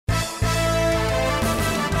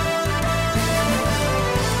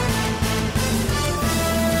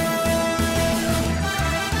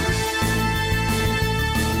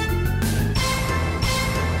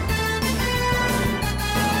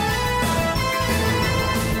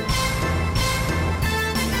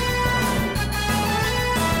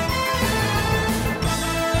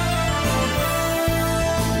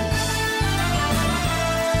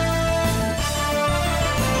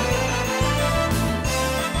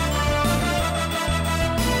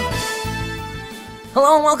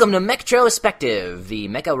Hello and welcome to Metrospective, the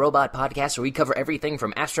Mecha Robot podcast where we cover everything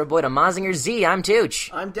from Astro Boy to Mazinger Z. I'm Tooch.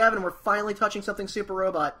 I'm Devin, and we're finally touching something super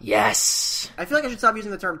robot. Yes! I feel like I should stop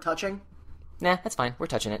using the term touching. Nah, that's fine. We're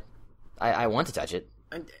touching it. I want to touch it.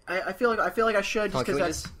 I feel like I should just because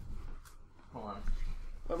that's... Hold on.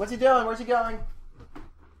 What's he doing? Where's he going?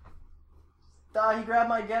 He grabbed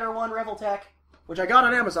my Getter 1 Reveltech, which I got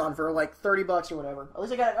on Amazon for like $30 or whatever. At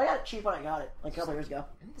least I got it cheap when I got it, like a couple years ago.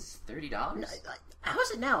 I think it's $30. How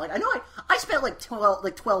is it now? Like I know I spent like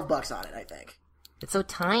 $12 on it, I think. It's so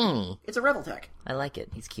tiny. It's a Reveltech. I like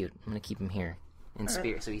it. He's cute. I'm gonna keep him here. In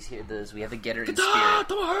spirit. Right. So he's here. We have the Getter in Guitar spirit.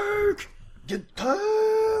 to work!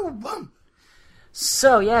 Guitar 1!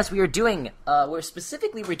 So yes, we are doing.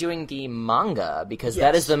 We're doing the manga because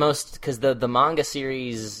that is the most. Because the manga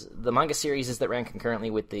series that ran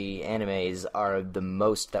concurrently with the animes are the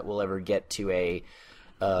most that we'll ever get to a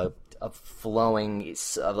flowing,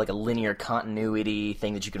 like a linear continuity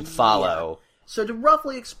thing that you can follow. Yeah. So to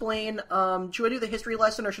roughly explain, should I do the history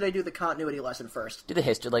lesson or should I do the continuity lesson first? Do the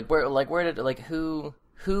history,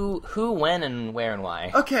 who, when, and where, and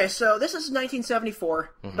why. Okay, so this is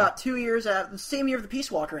 1974, about 2 years after the same year of the Peace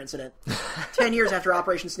Walker incident, 10 years after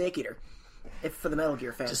Operation Snake Eater. If for the Metal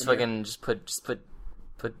Gear fans, put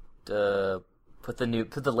the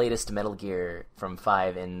latest Metal Gear from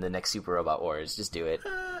 5 in the next Super Robot Wars. Just do it.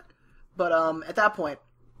 But at that point,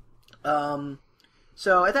 the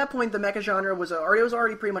mecha genre was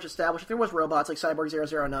already pretty much established. There was robots like Cyborg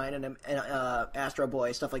 009 and Astro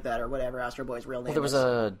Boy, stuff like that, or whatever Astro Boy's real name is.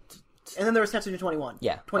 And then there was Tetsujin 21.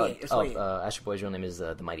 Yeah. 28. 28. Astro Boy's real name is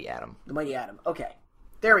the Mighty Atom. The Mighty Atom. Okay.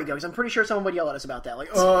 There we go, because I'm pretty sure someone would yell at us about that. Like,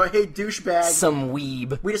 oh, hey, douchebag. Some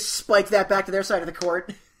weeb. We just spiked that back to their side of the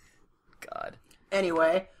court. God.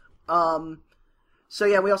 Anyway, so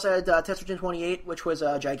yeah, we also had Tetsujin 28, which was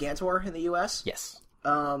Gigantor in the U.S. Yes.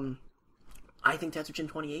 I think Tetsujin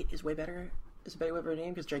 28 is way better. It's a better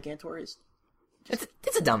name because Gigantor is. It's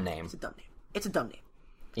a dumb name. It's a dumb name.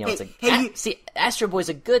 You know, Astro Boy's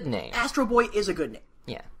a good name. Astro Boy is a good name.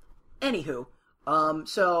 Yeah. Anywho,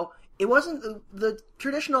 so it wasn't the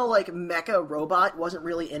traditional like mecha robot wasn't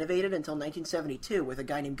really innovated until 1972 with a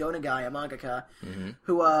guy named Go Nagai, a mangaka,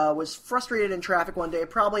 who was frustrated in traffic one day,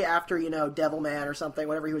 probably after Devilman or something,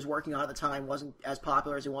 whatever he was working on at the time wasn't as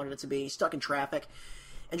popular as he wanted it to be. He's stuck in traffic.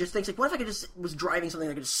 And just thinks, like, what if I was driving something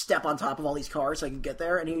that could just step on top of all these cars so I could get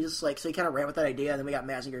there? And he was just like, so he kind of ran with that idea, and then we got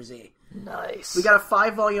Mazinger Z. Nice. We got a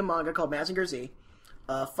 5-volume manga called Mazinger Z,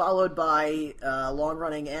 followed by a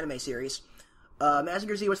long-running anime series.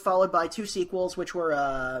 Mazinger Z was followed by 2 sequels, which were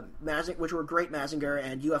Great Mazinger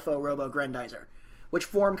and UFO Robo Grendizer, which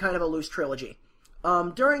form kind of a loose trilogy.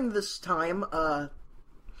 During this time,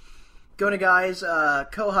 Go Nagai's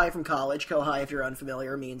Kohai from college. Kohai, if you're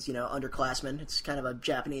unfamiliar, means, underclassmen. It's kind of a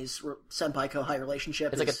Japanese senpai-Kohai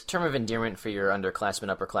relationship. It's like a term of endearment for your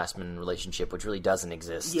underclassmen-upperclassmen relationship, which really doesn't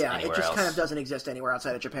exist anywhere else. Yeah, it just kind of doesn't exist anywhere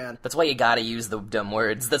outside of Japan. That's why you gotta use the dumb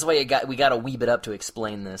words. That's why we gotta weeb it up to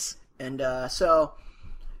explain this. And, so,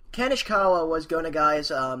 Ken Ishikawa was Go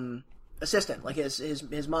Nagai's, assistant, like his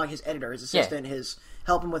editor, his assistant, his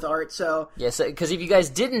help him with art, so... Yes, because if you guys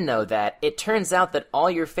didn't know that, it turns out that all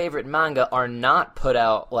your favorite manga are not put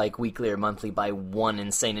out, like, weekly or monthly by one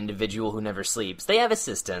insane individual who never sleeps. They have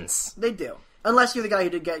assistants. They do. Unless you're the guy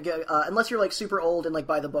who did unless you're, like, super old and, like,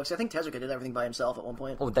 buy the books. I think Tezuka did everything by himself at one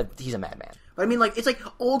point. Oh, he's a madman. But I mean, like, it's like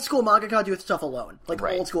old-school mangaka do stuff alone. Like,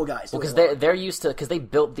 old-school guys. Well, because they're used to... Because they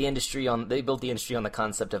built the industry on the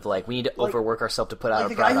concept of, like, we need to overwork ourselves to put out a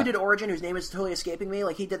product. Like, the guy who did Origin, whose name is totally escaping me,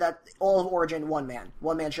 like, he did that, all of Origin, one man.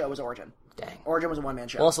 One-man show was Origin. Dang. Origin was a one-man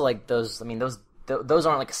show. Well, also, like, those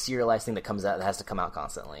aren't, like, a serialized thing that comes out, that has to come out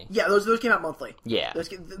constantly. Yeah, those came out monthly. Yeah.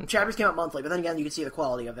 The chapters came out monthly, but then again, you can see the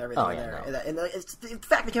quality of everything there. No. And the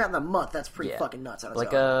fact they came out in a month, that's pretty fucking nuts on its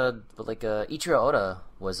own. Ichiro Oda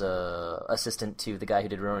was a assistant to the guy who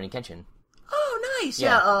did Rurouni Kenshin. Oh, nice!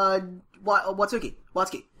 Yeah, Watsuki.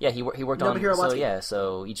 Yeah, he worked on...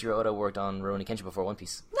 So Ichiro Oda worked on Rurouni Kenshin before One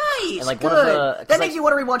Piece. Nice! And, like, good! That makes you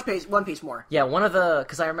want to read One Piece more. Yeah,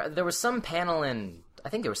 because I remember, there was some panel in... I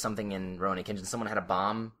think there was something in Rurouni Kenshin. Someone had a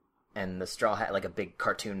bomb, and the Straw Hat, like a big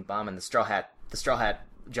cartoon bomb, and the Straw Hat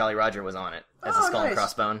Jolly Roger was on it as a skull and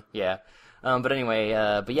crossbone. Yeah. But anyway,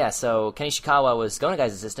 so Ken Ishikawa was Go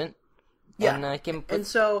Nagai's assistant. Yeah.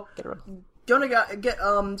 So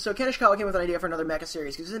Ken Ishikawa came with an idea for another mecha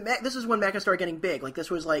series, because this is when mecha started getting big. Like, this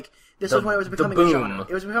was when it was becoming a genre.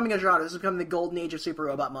 It was becoming a genre. This was becoming the golden age of super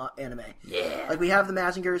robot anime. Yeah. Like, we have the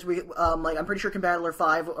Mazingers. I'm pretty sure Combattler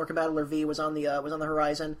 5 or Combattler V was on the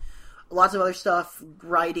horizon. Lots of other stuff.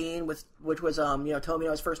 Raideen, which was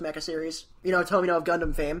Tomino's first mecha series. Tomino of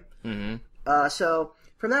Gundam fame. Mm-hmm. So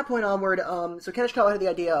from that point onward, so Ken Ishikawa had the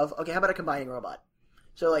idea of, okay, how about a combining robot?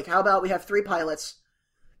 So, like, how about we have 3 pilots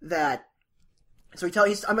that... So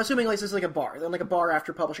I'm assuming like, this is like a bar. They're in like a bar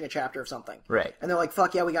after publishing a chapter of something. Right. And they're like,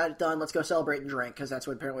 fuck yeah, we got it done. Let's go celebrate and drink, because that's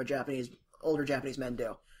what apparently older Japanese men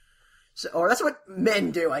do. So, or that's what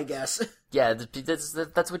men do, I guess. Yeah,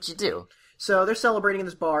 that's what you do. So they're celebrating in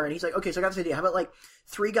this bar, and he's like, okay, so I got this idea. How about like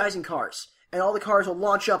 3 guys in cars? And all the cars will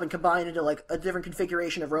launch up and combine into like a different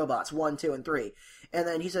configuration of robots, 1, 2, and 3. And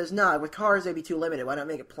then he says, nah, with cars they'd be too limited. Why not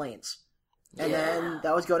make it planes? And then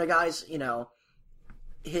that was Go to Guy's,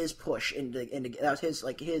 his push into that was his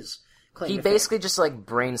claim. He basically just like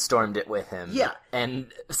brainstormed it with him. Yeah.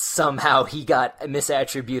 And somehow he got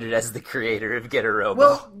misattributed as the creator of Getter Robo.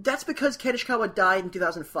 Well, that's because Ken Ishikawa died in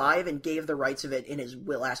 2005 and gave the rights of it in his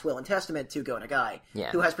last will and testament to Go Nagai,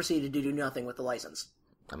 who has proceeded to do nothing with the license.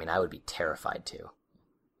 I mean, I would be terrified too.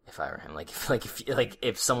 If I were him,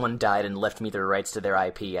 if someone died and left me their rights to their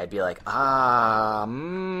IP, I'd be like, okay.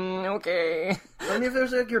 I mean, if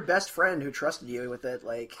there's like your best friend who trusted you with it,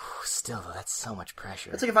 like, still though, that's so much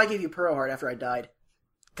pressure. It's like if I gave you Pearl Heart after I died.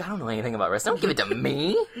 I don't know anything about wrestling. Don't give it to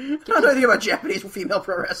me. I don't know anything about Japanese female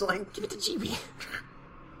pro wrestling. Give it to GB.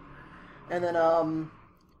 And then, I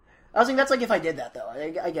was thinking that's like if I did that though,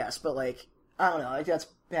 I guess, but like, I don't know, that's a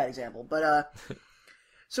bad example, but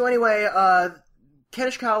so anyway, Ken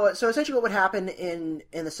Ishikawa, so essentially what would happen in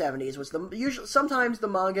the 70s was sometimes the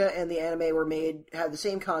manga and the anime had the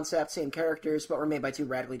same concept, same characters, but were made by 2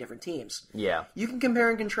 radically different teams. Yeah. You can compare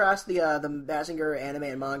and contrast the Mazinger anime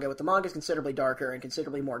and manga, with the manga is considerably darker and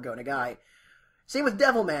considerably more Go Nagai. Same with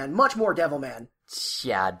Devilman, much more Devilman.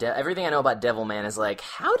 Yeah, everything I know about Devilman is like,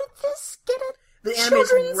 how did this get it? The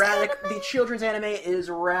children's anime is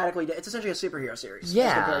radically, it's essentially a superhero series.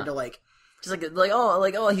 Yeah. As compared to like, just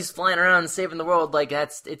he's flying around saving the world. Like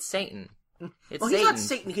it's Satan. It's Satan. He's not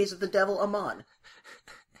Satan. He's the devil Amon.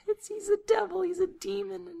 He's a devil. He's a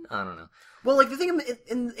demon. I don't know. Well, like the thing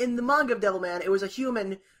in the manga of Devilman, it was a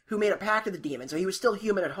human who made a pact with the demon, so he was still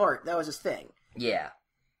human at heart. That was his thing. Yeah.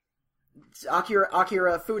 Akira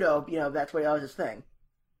Fudo, that was his thing.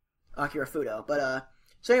 Akira Fudo, but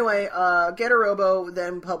so anyway, Getter Robo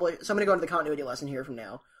then published. So I'm gonna go into the continuity lesson here from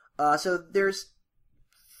now. So there's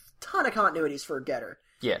ton of continuities for Getter.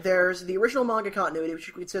 Yeah. There's the original manga continuity,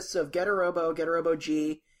 which consists of Getter Robo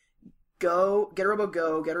G, Getter Robo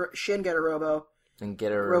Go, Shin Getter Robo, and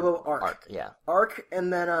Getter Robo Arc. Yeah. Arc,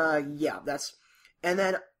 and then and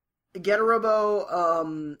then Getter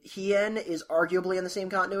Robo Hien is arguably in the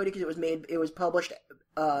same continuity because it was published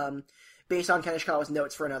based on Ken Ishikawa's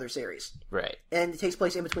notes for another series. Right. And it takes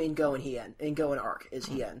place in between Go and Hien, and Go and Arc is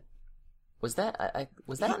Hien. Was that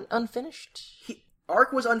unfinished?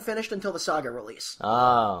 Arc was unfinished until the Saga release.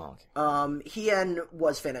 Oh, okay. Hien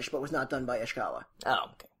was finished, but was not done by Ishikawa.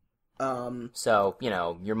 Oh, okay. So,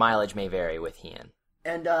 your mileage may vary with Hien.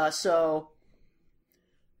 And, so...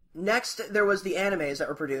 Next, there was the animes that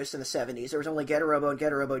were produced in the 70s. There was only Getter Robo and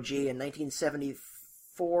Getter Robo G in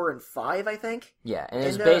 1974 and 5, I think. Yeah, and it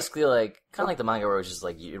was basically like, kind of like the manga where it was just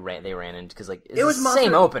like, they ran into, because like, it was the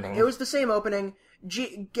same opening. It was the same opening.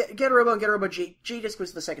 Getter Robo and Getter Robo G just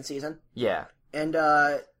was the second season. Yeah. And,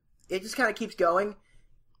 it just kind of keeps going.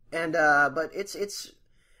 And, but it's,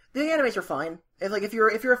 the animes are fine. If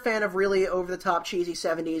you're a fan of really over-the-top, cheesy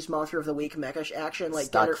 70s Monster of the Week mecha action, like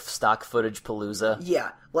stock footage palooza. Yeah.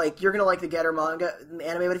 Like, you're gonna like the Getter manga,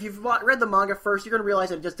 anime, but if you've read the manga first, you're gonna realize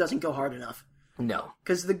that it just doesn't go hard enough. No.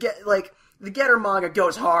 Because the Getter manga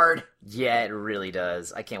goes hard. Yeah, it really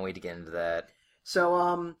does. I can't wait to get into that.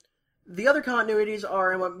 So, the other continuities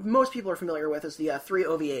are, and what most people are familiar with, is the 3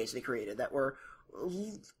 OVAs they created that were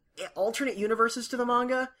alternate universes to the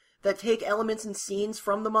manga that take elements and scenes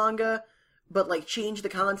from the manga, but like change the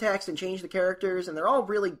context and change the characters, and they're all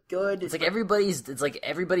really good. It's like everybody's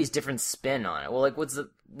different spin on it. Well, like was the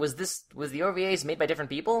OVAs made by different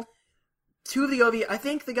people? 2 of the OVA, I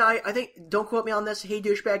think don't quote me on this. Hey,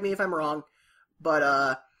 douchebag me if I'm wrong,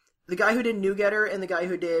 but the guy who did New Getter and the guy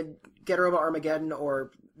who did Getter Robo Armageddon,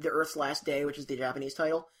 or The Earth's Last Day, which is the Japanese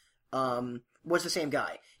title, was the same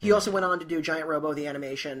guy. He also went on to do Giant Robo, the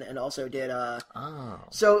animation, and also did,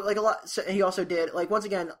 So, like, he also did, like, once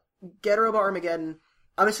again, Getter Robo Armageddon,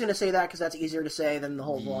 I'm just gonna say that because that's easier to say than the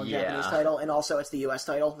whole long Japanese title, and also it's the US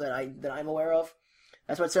title that I'm aware of.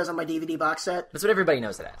 That's what it says on my DVD box set. That's what everybody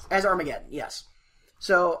knows it as. As Armageddon, yes.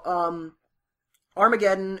 So,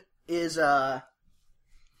 Armageddon is,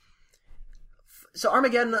 So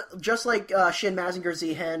Armageddon, just like Shin Mazinger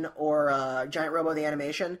Z-Hen or Giant Robo the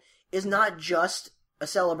animation, is not just a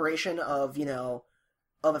celebration of,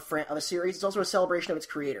 of a series, it's also a celebration of its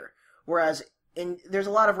creator. Whereas there's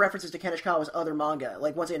a lot of references to Ken Ishikawa's other manga.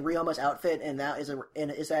 Like, once again, Ryoma's outfit, and that is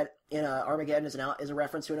Armageddon is a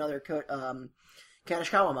reference to another Ken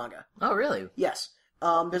Ishikawa manga. Oh, really? Yes.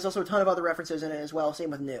 There's also a ton of other references in it as well.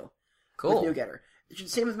 Same with New. Cool. With New Getter.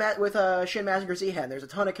 Same with Shin Mazinger Z-Hen. There's a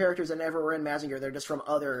ton of characters that never were in Mazinger. They're just from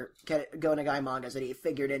other Go Nagai mangas that he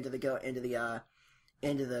figured into the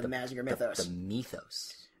Mazinger mythos. The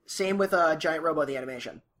mythos. Same with Giant Robo, the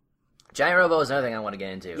animation. Giant Robo is another thing I want to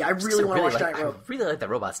get into. Yeah, I really want to watch Giant Robo. I really like the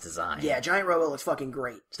robot's design. Yeah, Giant Robo looks fucking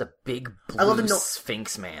great. Just a big blue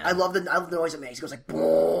Sphinx man. I love the noise it makes. It goes like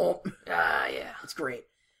boom. Yeah. It's great.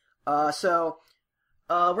 So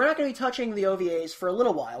we're not going to be touching the OVAs for a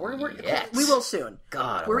little while. We will soon.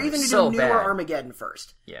 God, we're even going to do newer Armageddon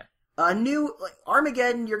first. Yeah.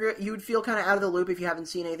 Armageddon, you would feel kind of out of the loop if you haven't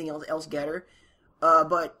seen anything else Getter.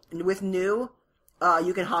 But with New,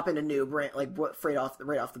 you can hop into New right off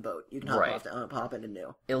the boat. You can hop into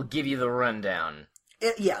New. It'll give you the rundown.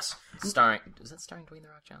 Yes. Is that starring Dwayne The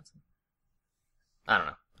Rock Johnson? I don't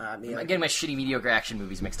know. I'm getting my shitty mediocre action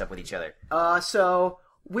movies mixed up with each other. So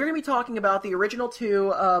we're going to be talking about the original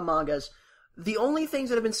two mangas. The only things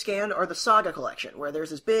that have been scanned are the Saga collection, where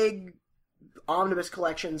there's this big omnibus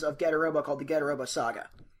collections of Getter Robo called the Getter Robo Saga.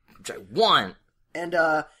 Which I want! And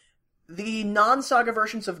the non-Saga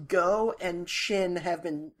versions of Go and Shin have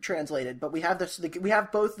been translated, but we have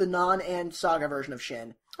both the non and Saga version of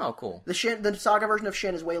Shin. Oh, cool. The Saga version of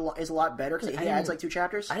Shin is a lot better because it adds like 2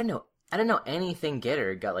 chapters. I didn't know anything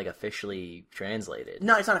Getter got like officially translated.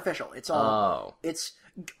 No, it's not official. It's all. Oh. It's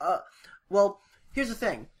well. Here's the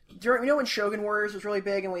thing. When Shogun Warriors was really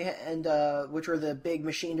big, which were the big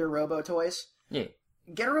machined Robo toys. Yeah.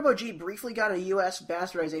 Getter Robo G briefly got a U.S.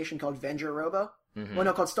 bastardization called Venger Robo. Mm-hmm. Well,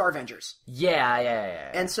 no, called Star Vengers.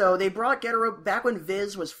 Yeah. And so they brought Getter Robo back when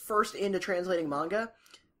Viz was first into translating manga.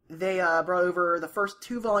 They brought over the first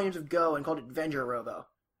 2 volumes of Go and called it Venger Robo.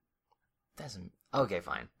 Okay,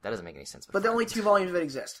 fine. That doesn't make any sense. But the only 2 volumes of it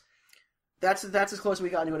exist. That's as close as we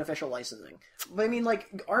got to an official licensing. But I mean, like,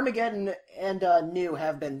 Armageddon and New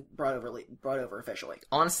have been brought over officially.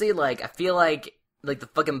 Honestly, like, I feel like the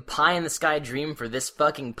fucking pie-in-the-sky dream for this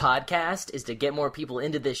fucking podcast is to get more people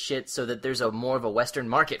into this shit so that there's more of a Western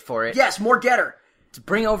market for it. Yes, more Getter! To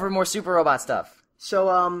bring over more Super Robot stuff. So,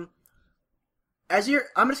 I'm just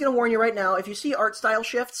gonna warn you right now, if you see art style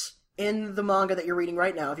shifts in the manga that you're reading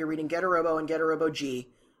right now, if you're reading Getter Robo and Getter Robo G,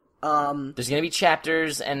 there's gonna be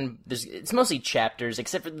chapters, and it's mostly chapters,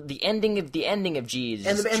 except for the ending of G is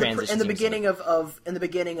transitions. The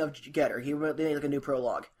beginning of Getter, he made like a new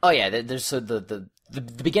prologue. Oh yeah, there's the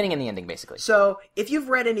beginning and the ending basically. So if you've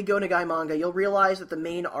read any Go Nagai manga, you'll realize that the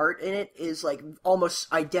main art in it is like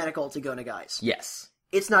almost identical to Go Nagai's. Yes.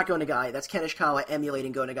 It's not Go Nagai. That's Ken Ishikawa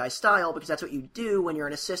emulating Go Nagai's style because that's what you do when you're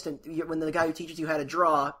an assistant. When the guy who teaches you how to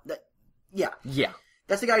draw, Yeah.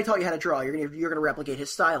 That's the guy who taught you how to draw. You're gonna replicate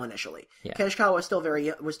his style initially. Yeah. Ken Ishikawa was still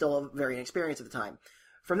very inexperienced at the time.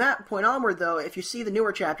 From that point onward, though, if you see the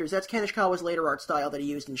newer chapters, that's Ken Ishikawa's later art style that he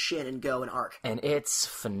used in Shin and Go and Arc. And it's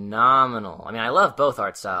phenomenal. I mean, I love both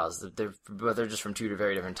art styles. They're just from 2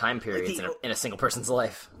 very different time periods in a single person's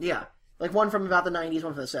life. Yeah, like one from about the 90s,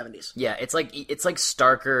 one from the 70s. Yeah, it's like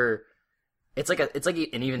starker. It's like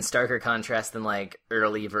an even starker contrast than like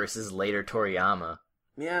early versus later Toriyama.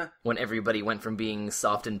 Yeah. When everybody went from being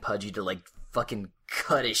soft and pudgy to like fucking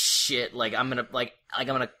cut as shit. Like I'm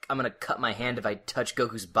gonna cut my hand if I touch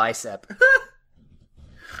Goku's bicep.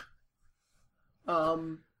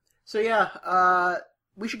 So yeah,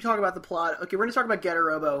 we should talk about the plot. Okay, we're gonna talk about Getter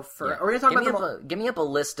Robo first. Yeah. We're gonna talk about give me up a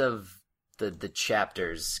list of the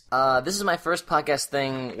chapters. This is my first podcast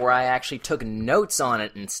thing where I actually took notes on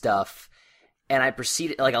it and stuff. And I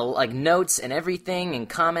proceeded, like notes and everything, and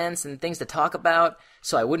comments and things to talk about,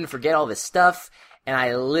 so I wouldn't forget all this stuff. And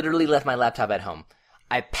I literally left my laptop at home.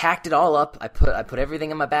 I packed it all up. I put everything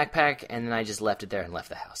in my backpack, and then I just left it there and left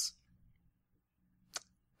the house.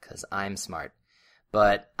 'Cause I'm smart.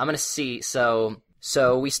 But I'm gonna see. So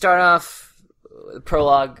we start off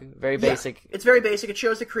prologue, very basic. Yeah, it's very basic. It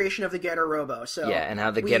shows the creation of the Getter Robo. So yeah, and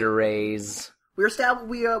how the Getter raise. We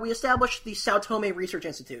established the Sao Tome Research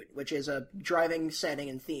Institute, which is a driving setting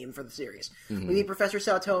and theme for the series. Mm-hmm. We meet Professor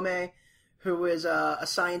Sao Tome, who is a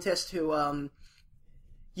scientist who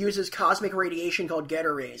uses cosmic radiation called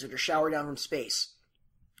Getter rays, which are showered down from space,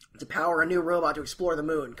 to power a new robot to explore the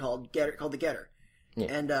moon called the Getter. Yeah.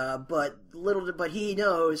 And but he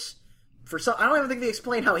knows I don't even think they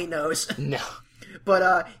explain how he knows. No.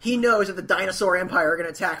 But he knows that the dinosaur empire are going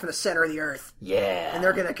to attack from the center of the earth. Yeah. And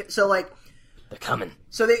they're going to they're coming.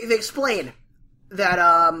 So they explain that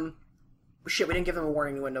we didn't give them a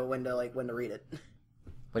warning when to read it. What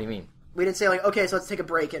do you mean? We didn't say, like, okay, so let's take a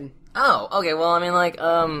break and... Oh, okay, well, I mean, like,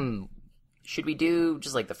 should we do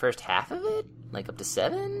just, like, the first half of it? Like, up to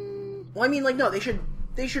 7? Well, I mean, like, no, they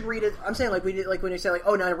should read it. I'm saying, like, we did, like, when you say, like,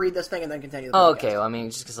 oh, now read this thing and then continue the podcast. Okay, well, I mean,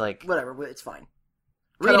 just because, like... Whatever, it's fine.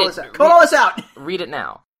 Cut all this out! Read it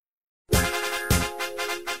now.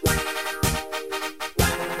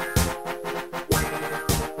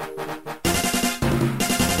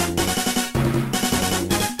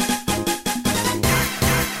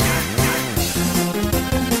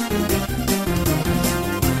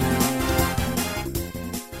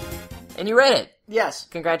 And you read it. Yes.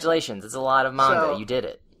 Congratulations. It's a lot of manga. So, you did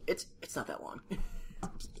it. It's not that long.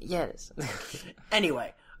 Yeah, it is.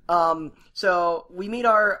 Anyway, so we meet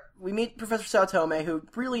Professor Saotome, who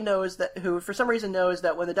really who for some reason knows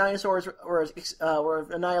that when the dinosaurs were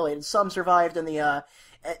annihilated, some survived in the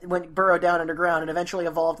went burrowed down underground and eventually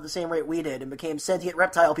evolved at the same rate we did and became sentient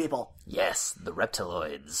reptile people. Yes, the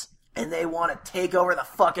reptiloids. And they want to take over the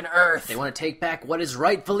fucking Earth. They want to take back what is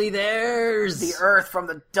rightfully theirs. The Earth from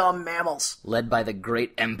the dumb mammals. Led by the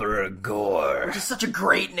great Emperor Gore. Which is such a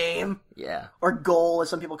great name. Yeah. Or Gol, as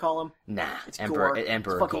some people call him. Nah, it's Emperor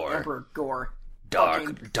Gore. Emperor Gore.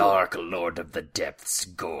 Dark Lord of the Depths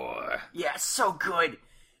Gore. Yeah, so good.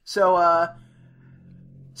 So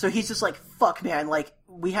he's just like, fuck, man, like,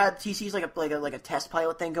 he sees like a test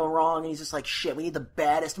pilot thing going wrong, and he's just like, shit, we need the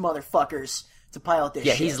baddest motherfuckers to pilot this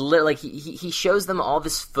shit. Yeah, he's like he shows them all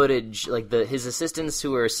this footage, like his assistants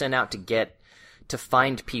who are sent out to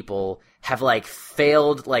find people have like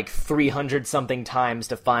failed like 300 something times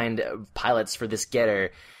to find pilots for this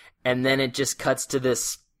getter, and then it just cuts to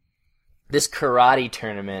this karate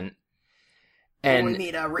tournament. And we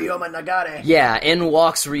meet Ryoma Nagare. Yeah, in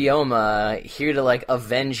walks Ryoma, here to like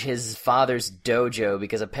avenge his father's dojo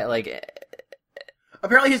because apparently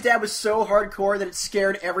his dad was so hardcore that it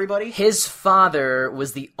scared everybody. His father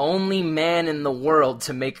was the only man in the world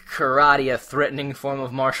to make karate a threatening form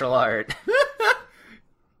of martial art.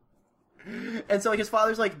 And so, like, his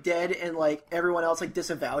father's, like, dead, and, like, everyone else, like,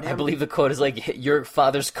 disavowed him. I believe the quote is, like, your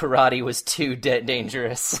father's karate was too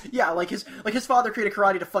dangerous. Yeah, like his father created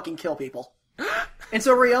karate to fucking kill people. And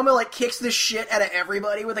so Ryoma, like, kicks the shit out of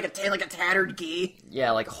everybody with, like, a tattered gi. Yeah,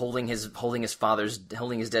 like, holding his dead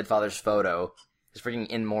father's photo. His freaking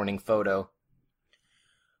in-mourning photo.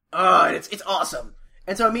 And it's awesome.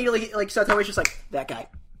 And so immediately, like, Satomi's just like, that guy.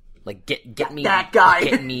 Like, get me that guy.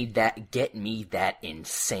 Get me that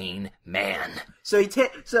insane man. So he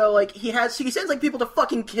sends like people to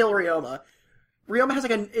fucking kill Ryoma. Ryoma has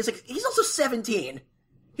he's also 17.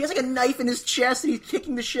 He has like a knife in his chest and he's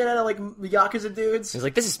kicking the shit out of like Yakuza dudes. He's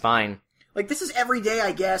like, this is fine. Like, this is every day,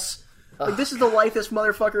 I guess. Like, this is the life this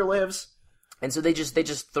motherfucker lives. And so they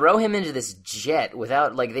just throw him into this jet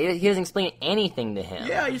without, like, he doesn't explain anything to him.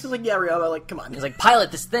 Yeah, he's just like, yeah, Ryoma, like, come on. He's like,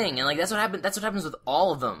 pilot this thing, and, like, that's what happens with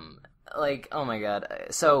all of them. Like, oh my god.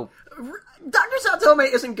 So... Dr.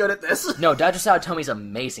 Saotome isn't good at this. No, Dr. Saotome's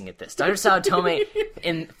amazing at this. Dr.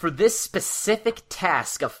 Saotome, for this specific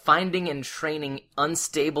task of finding and training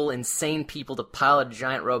unstable, insane people to pilot a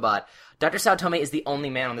giant robot, Dr. Saotome is the only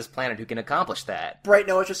man on this planet who can accomplish that. Bright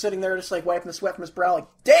Noah's just sitting there, just like wiping the sweat from his brow, like,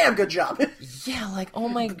 damn, good job. Yeah, like, oh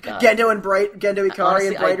my god. Gendo Ikari honestly,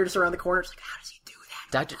 and Bright are just around the corner. It's like, how does he do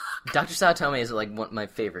that? Dr. Saotome is like my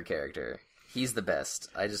favorite character. He's the best.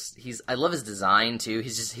 I love his design too.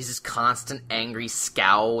 He's this constant angry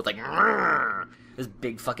scowl with like this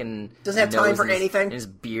big fucking doesn't have time for anything. And his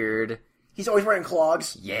beard. He's always wearing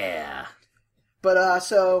clogs. Yeah. But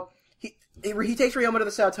so he takes Ryoma to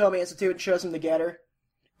the Saotome Institute and shows him the getter.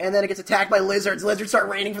 And then it gets attacked by lizards. Lizards start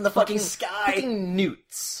raining from the fucking sky. Fucking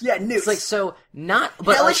newts. Yeah, newts. It's like, so,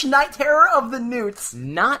 hellish night terror of the newts.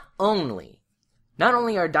 Not only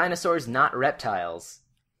are dinosaurs not reptiles,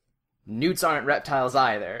 newts aren't reptiles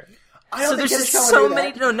either. I don't think there's just so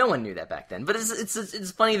many. No one knew that back then. But it's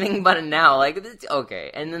a funny thing about it now. Like,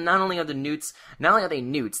 okay. And then not only are they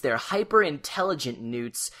newts, they're hyper intelligent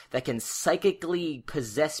newts that can psychically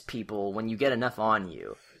possess people when you get enough on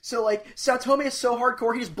you. So, like, Saotome is so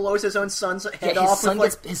hardcore, he just blows his own son's head off.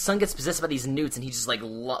 His son gets possessed by these newts, and he just, like,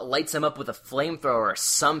 lights him up with a flamethrower or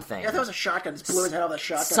something. Yeah, I thought it was a shotgun. Just blew his head off with a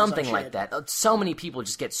shotgun. Something like that. So many people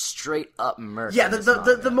just get straight up murdered. Yeah,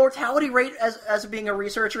 the mortality rate as being a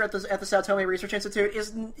researcher at the Saotome Research Institute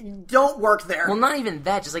don't work there. Well, not even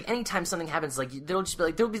that. Just, like, anytime something happens, like, there'll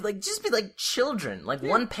be children. Like,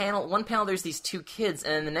 one panel, there's these two kids,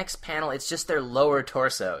 and in the next panel, it's just their lower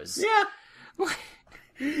torsos. Yeah.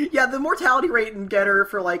 Yeah, the mortality rate in Getter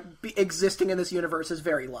for, like, existing in this universe is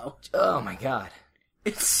very low. Oh my god.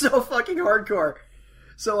 It's so fucking hardcore.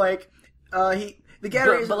 So, like, The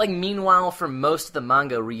Getter but like meanwhile, for most of the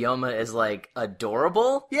manga, Ryoma is like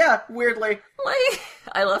adorable. Yeah, weirdly. Like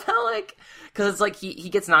I love how like because it's like he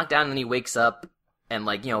gets knocked down and then he wakes up and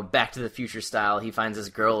like Back to the Future style, he finds this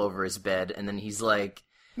girl over his bed and then he's like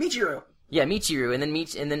Michiru. Yeah, Michiru, and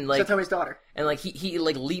then like Satomi's daughter, and like he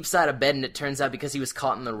like leaps out of bed, and it turns out because he was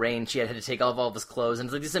caught in the rain, she had to take off all of his clothes, and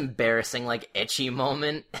it's like this embarrassing like ecchi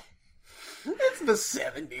moment. It's the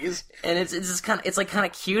 70s, and it's just kind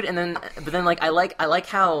of cute, and then but then like I like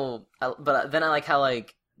how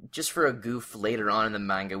like just for a goof later on in the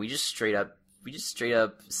manga, we just straight up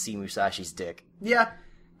see Musashi's dick. Yeah,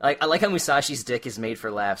 like I like how Musashi's dick is made for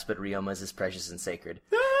laughs, but Ryoma's is precious and sacred.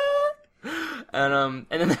 And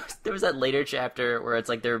then there was that later chapter where it's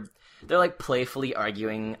like they're like playfully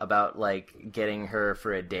arguing about like getting her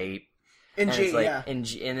for a date. In G, like, yeah. In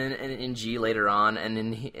G later on, and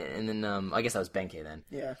then I guess that was Benkei then.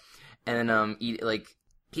 Yeah. And then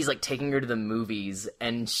he's like taking her to the movies,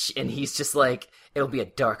 and he's just like, it'll be a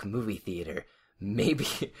dark movie theater.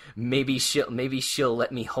 Maybe she'll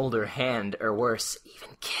let me hold her hand, or worse,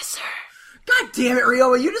 even kiss her. God damn it,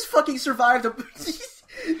 Ryoma! You just fucking survived a.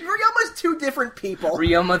 Ryoma's two different people.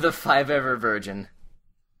 Ryoma the 5-ever virgin.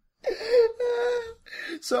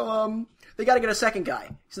 So, they gotta get a second guy.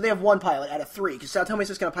 So they have one pilot out of 3, because Satomi's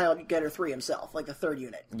just gonna pilot Getter 3 himself, like the third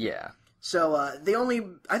unit. Yeah. So, I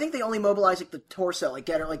think they only mobilize, like, the torso, like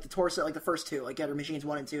Getter, like the torso, like the first two, like Getter Machines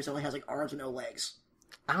 1 and 2, so it only has, like, arms and no legs.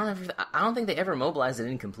 I don't think they ever mobilize it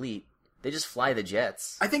incomplete. They just fly the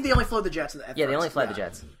jets. I think they only fly the jets at Yeah, first. they only fly the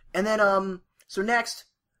jets. And then, so next,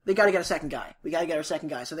 they gotta get a second guy. We gotta get our second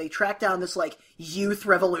guy. So they track down this, like, youth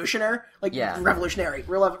revolutionary revolutionary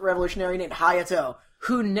named Hayato.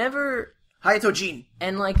 Who never... Hayato Jin.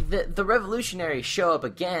 And, like, the revolutionaries show up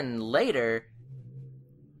again later.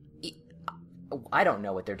 I don't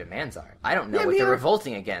know what their demands are. I don't know what they're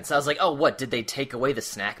revolting against. I was like, oh, what, did they take away the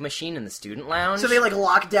snack machine in the student lounge? So they, like,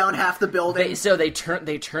 lock down half the building. They turn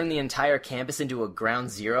the entire campus into a ground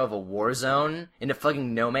zero of a war zone, into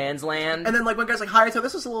fucking no man's land. And then, like, one guy's like, Hayato,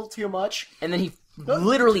 this is a little too much. And then he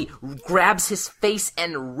literally grabs his face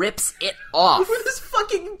and rips it off. With his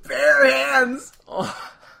fucking bare hands.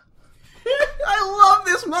 Oh. I love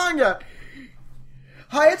this manga.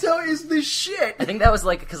 Hayato is the shit. I think that was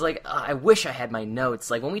like, because like, I wish I had my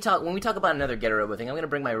notes. Like when we talk about another Getter Robo thing, I'm gonna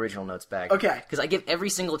bring my original notes back. Okay. Because I give every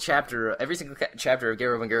single chapter of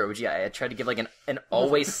Getter Robo and Getter Robo, I try to give like an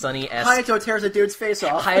Always Sunny-esque. Hayato tears a dude's face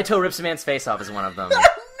off. Hayato rips a man's face off is one of them.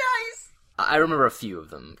 Nice. I remember a few of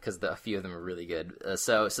them because a few of them are really good.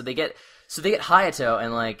 So they get Hayato,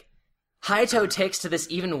 and like Hayato takes to this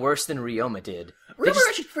even worse than Ryoma did. Ryoma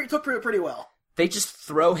actually took pretty well. They just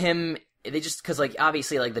throw him. Because, like,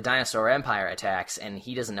 obviously, like, the Dinosaur Empire attacks, and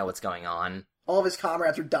he doesn't know what's going on. All of his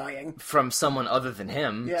comrades are dying. From someone other than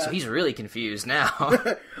him. Yeah. So he's really confused now.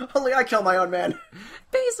 Only I kill my own men.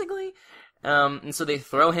 Basically. And so they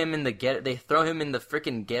throw him in the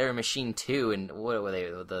frickin' Getter Machine 2, and what were they?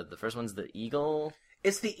 The first one's the Eagle?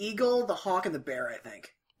 It's the Eagle, the Hawk, and the Bear, I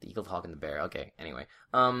think. The Eagle, the Hawk, and the Bear. Okay, anyway.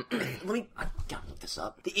 I gotta look this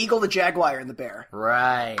up. The Eagle, the Jaguar, and the Bear.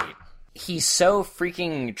 Right. He's so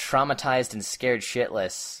freaking traumatized and scared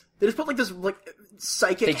shitless. They just put, like, this, like,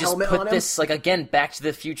 psychic helmet on him. They just put this, like, again, Back to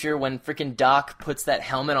the Future, when freaking Doc puts that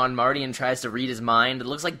helmet on Marty and tries to read his mind. It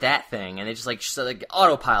looks like that thing, and they just, like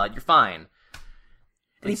autopilot, you're fine.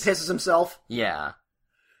 And he pisses himself. Yeah.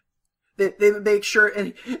 They make sure,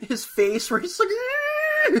 and his face, where he's like,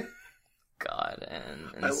 God,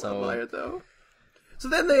 and I so... love Hayato. So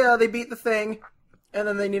then they beat the thing... And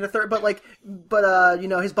then they need a third, but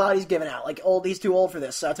his body's given out. Like, he's too old for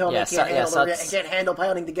this. So can't handle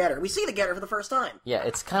piloting the Getter. We see the Getter for the first time. Yeah,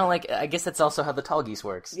 it's kind of like, I guess that's also how the Tall Geese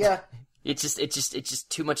works. Yeah. It's just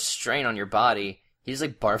too much strain on your body. He just,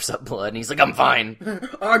 like, barfs up blood, and he's like, I'm fine.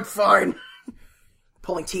 I'm fine.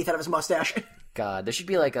 Pulling teeth out of his mustache. God, there should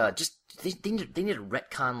be, like, they need a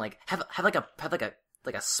retcon, like, have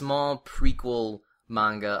a small prequel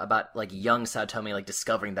manga about like young Satomi like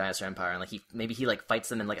discovering the Dinosaur Empire, and like he like fights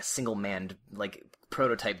them in like a single man like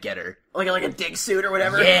prototype Getter, like a dig suit or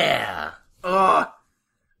whatever. Yeah. Ugh.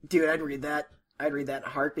 Dude, I'd read that in a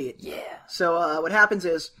heartbeat. Yeah. So what happens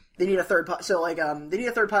is they need a third. They need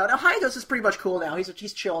a third pilot. Now Hayato's is pretty much cool now.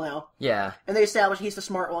 He's chill now. Yeah. And they establish he's the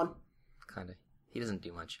smart one. Kinda. He doesn't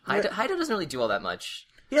do much. Hayato doesn't really do all that much.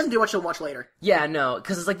 He doesn't do much till much later. Yeah, no,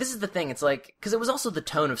 because it's like, this is the thing. It's like, because it was also the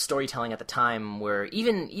tone of storytelling at the time, where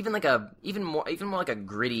even more like a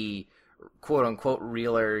gritty, quote unquote,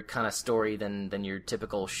 realer kind of story than your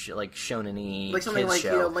typical like shonen-y like something kids like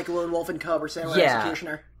show. Like Lone Wolf and Cub or Samurai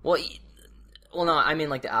Executioner. Well, no, I mean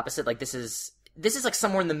like the opposite. Like this is like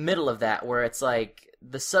somewhere in the middle of that, where it's like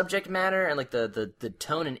the subject matter and like the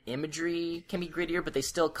tone and imagery can be grittier, but they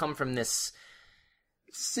still come from this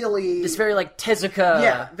silly, this very like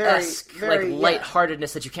Tezuka-esque, very like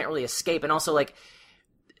lightheartedness that you can't really escape, and also like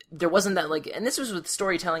there wasn't that like, and this was with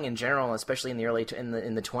storytelling in general, especially in the early in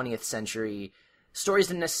the 20th century. Stories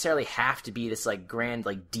didn't necessarily have to be this like grand,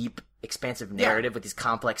 like deep, expansive narrative with these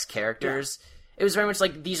complex characters. It was very much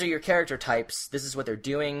like, these are your character types. This is what they're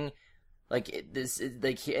doing.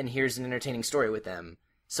 And here's an entertaining story with them.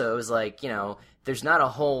 So it was like, you know, there's not a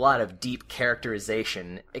whole lot of deep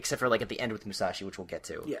characterization, except for like at the end with Musashi, which we'll get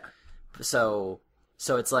to. Yeah. So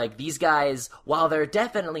it's like, these guys, while they're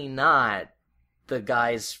definitely not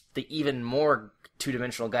the even more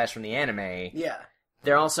two-dimensional guys from the anime. Yeah.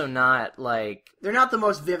 They're also not, like... They're not the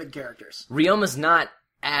most vivid characters. Ryoma's not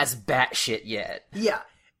as batshit yet. Yeah.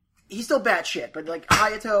 He's still batshit, but, like,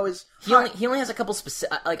 Hayato is... He only has a couple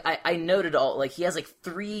specific... Like, I noted all... Like, he has, like,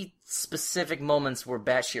 3 specific moments where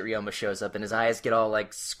batshit Ryoma shows up, and his eyes get all,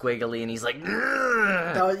 like, squiggly, and he's like...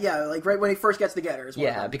 yeah, like, right when he first gets together.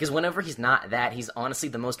 Yeah, because whenever he's not that, he's honestly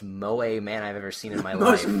the most moe man I've ever seen in my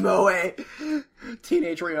life. Most moe.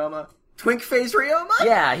 Teenage Ryoma. Twink face Ryoma?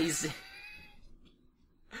 Yeah, he's...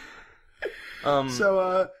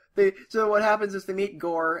 So what happens is they meet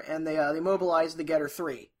Gore and they mobilize the Getter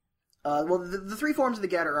 3. The 3 forms of the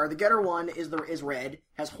Getter are, the Getter 1 is red,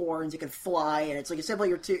 has horns, it can fly, and it's like it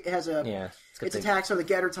has its attacks are the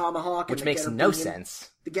Getter Tomahawk, which makes no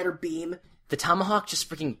sense. The Getter Beam. The Tomahawk just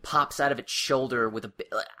freaking pops out of its shoulder with a I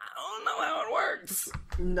don't know how it works.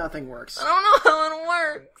 Nothing works. I don't know how it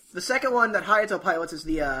works. The second one that Hayato pilots is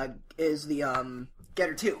the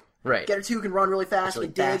Getter 2. Right. Getter 2 can run really fast,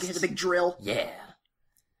 can dig, has a big drill. Yeah.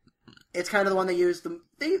 It's kind of the one they use.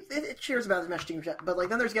 It shares about as much team, but like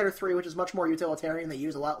then there's Getter 3, which is much more utilitarian. They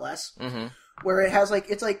use a lot less. Mm-hmm. Where it has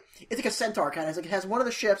it's like a centaur kind of. It has one of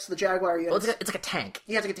the ships, the Jaguar units. Well, it's like a tank.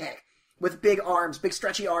 Yeah, it's like a tank with big arms, big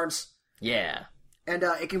stretchy arms. Yeah. And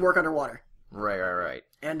it can work underwater. Right.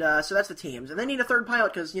 And so that's the teams, and they need a third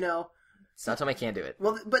pilot because Satome can't do it.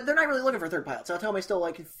 Well, but they're not really looking for a third pilot. Satome still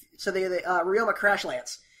they Ryoma crash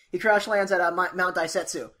lands. He crash lands at Mount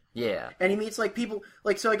Daisetsu. Yeah. And he meets, like, people...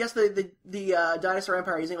 Like, so I guess the Dinosaur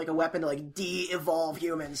Empire using, like, a weapon to, like, de-evolve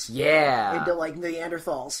humans. Yeah. Into, like,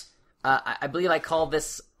 Neanderthals. I believe I called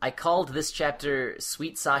this chapter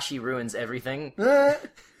Sweet Sashi Ruins Everything.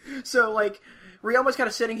 So, like, Ryoma's kind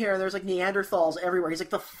of sitting here, and there's, like, Neanderthals everywhere. He's like,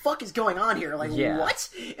 the fuck is going on here? Like, what?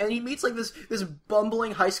 And he meets, like, this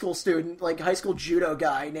bumbling high school student, like, high school judo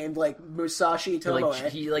guy named, like, Musashi Tomoe.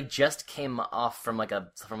 He just came off from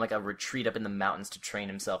a retreat up in the mountains to train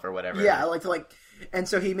himself or whatever. Yeah, and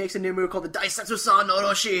so he makes a new move called the Daisetsu-san no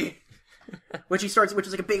Roshi. which is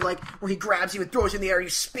like a big, like, where he grabs you and throws you in the air, you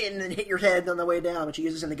spin and hit your head on the way down, which he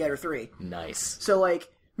uses in the Getter 3. Nice. So, like,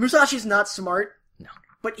 Musashi's not smart. No.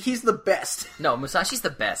 But he's the best. No, Musashi's the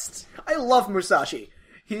best. I love Musashi.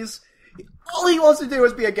 All he wants to do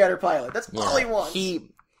is be a Getter pilot. That's all he wants.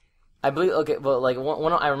 I believe, okay, well, like,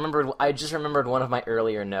 I just remembered one of my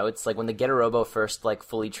earlier notes, like, when the Getter Robo first, like,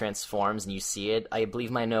 fully transforms and you see it, I believe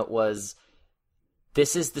my note was,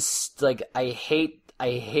 this is I hate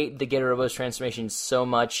the Getter Robo's transformation so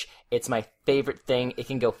much, it's my favorite thing, it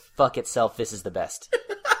can go fuck itself, this is the best.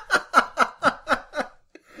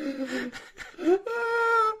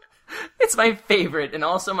 It's my favorite, and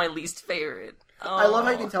also my least favorite. Oh. I love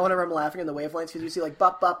how you can tell whenever I'm laughing in the wavelengths, because you see, like,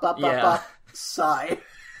 bop, bop, bop, bop, bop, sigh.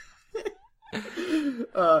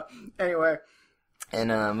 Anyway.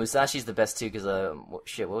 And, Musashi's the best, too, because,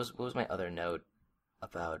 what was my other note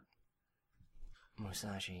about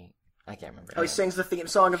Musashi? I can't remember. Oh, he sings the theme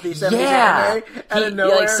song of the 70s anime out of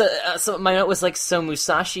nowhere? So my note was, like, so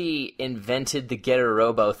Musashi invented the Getter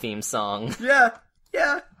Robo theme song. Yeah.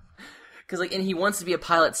 Because, like, and he wants to be a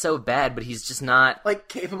pilot so bad, but he's just not... Like,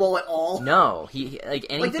 capable at all? No. He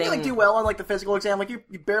anything... Like, didn't he, like, do well on, like, the physical exam? Like, you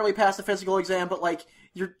barely passed the physical exam, but, like,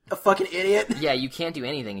 you're a fucking idiot. Yeah, you can't do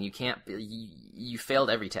anything, and you can't... You failed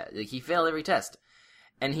every test. Like, he failed every test.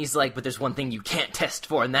 And he's like, but there's one thing you can't test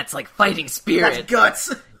for, and that's, like, fighting spirit. That's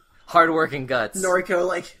guts! Hard work and guts. Noriko,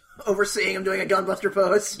 like... overseeing him doing a gunbuster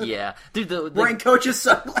pose. Yeah. Dude, wearing Coach's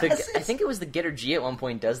sunglasses. I think it was the Getter G at one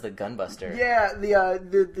point does the gunbuster. Yeah,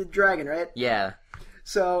 the dragon, right? Yeah.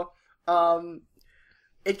 So, I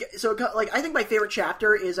think my favorite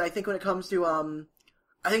chapter is, I think when it comes to,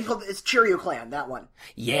 it's Cheerio Clan, that one.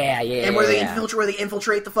 Yeah. And where they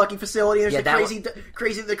infiltrate the fucking facility, and there's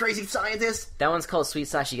the crazy scientist. That one's called Sweet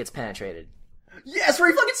Sashi Gets Penetrated. Yes, where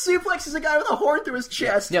he fucking suplexes a guy with a horn through his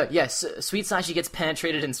chest. Yes, Sweet Sashi Gets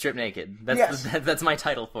Penetrated and Stripped Naked. That's my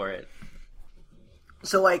title for it.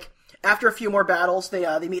 So, like, after a few more battles,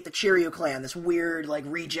 they meet the Chiryu clan, this weird, like,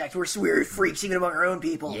 reject. We're weird freaks even among our own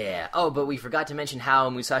people. Yeah. Oh, but we forgot to mention how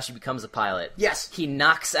Musashi becomes a pilot. Yes. He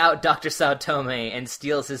knocks out Dr. Saotome and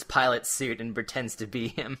steals his pilot suit and pretends to be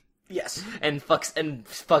him. Yes. And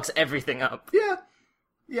fucks everything up. Yeah.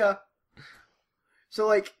 Yeah. So,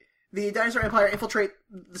 like, the Dinosaur Empire infiltrate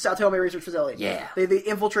the Saotome research facility. Yeah. They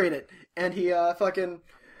infiltrate it, and he,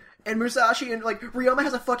 and Musashi and, like, Ryoma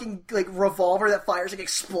has a fucking, like, revolver that fires, like,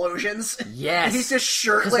 explosions. Yes. And he's just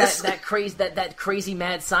shirtless. That crazy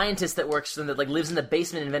mad scientist that works for them that, like, lives in the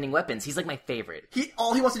basement inventing weapons. He's, like, my favorite.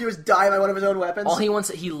 All he wants to do is die by one of his own weapons.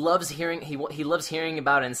 He loves hearing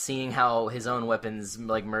about and seeing how his own weapons,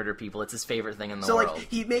 like, murder people. It's his favorite thing in the world. So,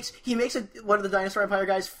 like, he makes one of the Dinosaur Empire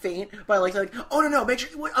guys faint by, like, oh, no, make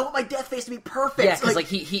sure, I want my death face to be perfect. Yeah, because,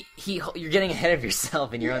 like, you're getting ahead of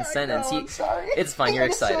yourself in your own sentence. I'm sorry. It's fine, you're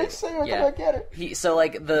excited. Yeah. I get it. So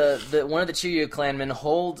like the one of the Chiryu clanmen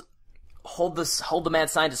hold the mad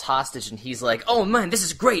scientist hostage, and he's like, "Oh man, this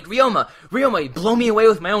is great, Ryoma, blow me away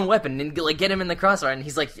with my own weapon and like get him in the crossfire." And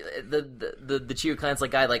he's like, the Chiryu clan's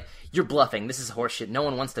like, guy, like, you're bluffing. This is horseshit. No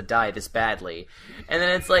one wants to die this badly. And then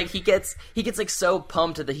it's like he gets like so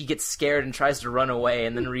pumped that he gets scared and tries to run away,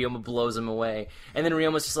 and then Ryoma blows him away. And then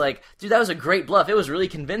Ryoma's just like, "Dude, that was a great bluff. It was really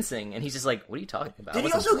convincing." And he's just like, "What are you talking about?" Did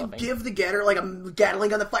he also give the Getter like a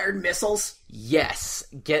Gatling gun that fired missiles? Yes.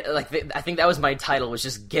 I think that was my title, was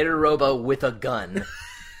just Getter Robo with a gun.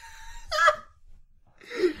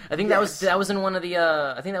 I think that was in one of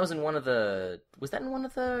the was that in one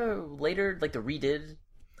of the later, like, the redid?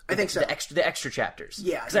 I think so. The extra chapters.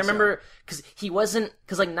 Yeah, because I remember, because he wasn't,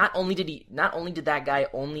 because like not only did that guy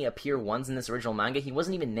only appear once in this original manga, he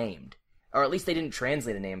wasn't even named, or at least they didn't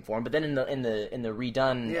translate a name for him. But then in the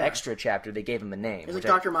redone extra chapter, they gave him a name. It was like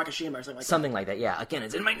Dr. Makishima or something like that. Something like that. Yeah. Again,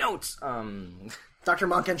 it's in my notes. Dr.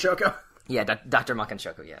 Mankan-Shoko. Yeah, Dr.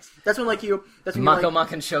 Mankan-Shoko, yes. That's when, like, Mako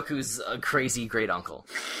Mankan-Shoku's a crazy great uncle.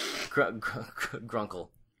 Grunkle.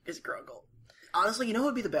 It's Grunkle. Honestly, you know who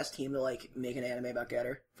would be the best team to, like, make an anime about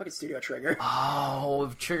Getter? Fucking Studio Trigger. Oh,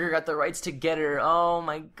 if Trigger got the rights to Getter, oh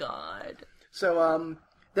my god. So,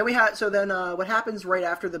 what happens right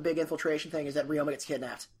after the big infiltration thing is that Ryoma gets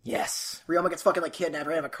kidnapped. Yes. Ryoma gets fucking, like, kidnapped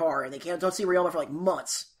right out of a car, and they don't see Ryoma for, like,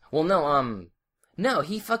 months. Well, no,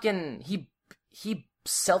 he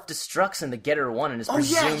self-destructs in the Getter 1 and is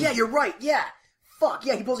presumed... yeah, you're right, yeah. Fuck,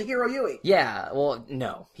 yeah, he pulls a Hiro Yui. Yeah, well,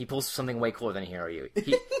 no. He pulls something way cooler than a Hiro Yui.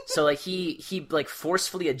 So, like, he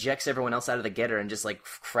forcefully ejects everyone else out of the Getter and just, like,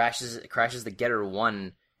 crashes the Getter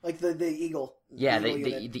 1. Like the Eagle. Yeah,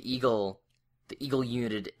 the Eagle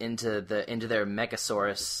unit into their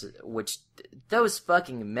Mechasaurus, which those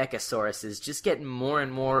fucking Mechasauruses just get more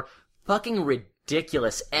and more fucking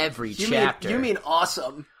ridiculous every chapter. You mean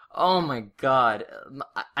awesome. Oh my god.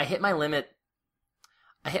 I hit my limit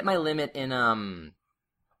in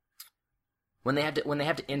when they have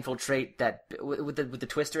to infiltrate that with the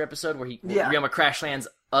Twister episode where Ryoma crash lands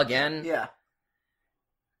again. Yeah.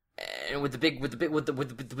 And with the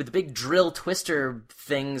big drill Twister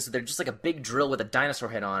things, they're just like a big drill with a dinosaur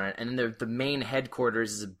head on it, and then the main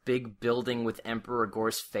headquarters is a big building with Emperor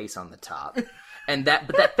Gore's face on the top. But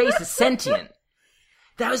that face is sentient.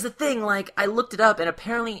 That was the thing, like, I looked it up, and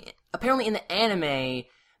apparently in the anime,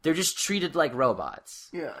 they're just treated like robots.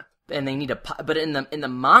 Yeah. And they need but in the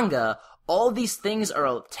manga, all these things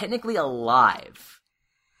are technically alive.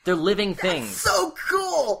 They're living things. So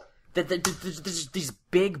cool! There's these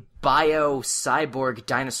big bio-cyborg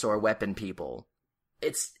dinosaur weapon people.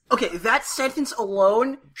 It's... Okay, that sentence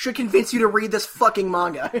alone should convince you to read this fucking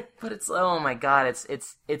manga. But it's... Oh my god,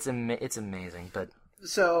 it's amazing, but...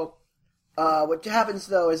 So... what happens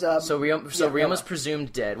though is Ryoma's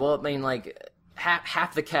presumed dead. Well, I mean, like,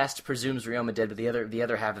 half the cast presumes Ryoma dead, but the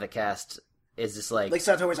other half of the cast is just like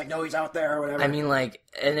Satoru's like, no, he's out there or whatever. I mean, like,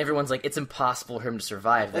 and everyone's like, it's impossible for him to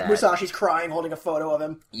survive that. Like Musashi's crying, holding a photo of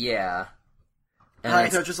him. Yeah.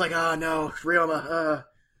 And it's just like, oh no, Ryoma.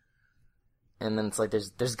 And then it's like,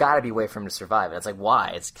 there's got to be a way for him to survive. And it's like,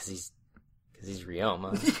 why? It's because he's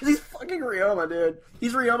Ryoma. Because he's fucking Ryoma, dude.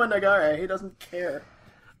 He's Ryoma Nagare. He doesn't care.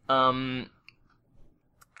 And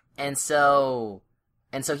so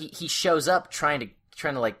he shows up trying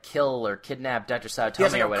to like kill or kidnap Dr.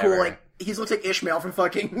 Saotome or whatever. Cool, like, he looks like Ishmael from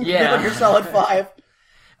fucking Metal Yeah. Gear Solid 5.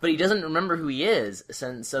 But he doesn't remember who he is,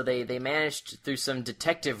 so they managed through some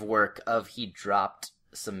detective work of he dropped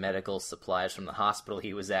some medical supplies from the hospital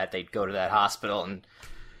he was at. They'd go to that hospital and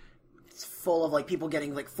it's full of like people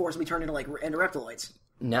getting like forcibly turned into like reptiloids.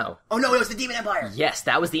 No. Oh no, it was the Demon Empire. Yes,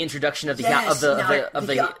 that was the introduction of the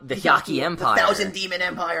Hyaki Empire. The Thousand Demon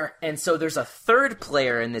Empire. And so there's a third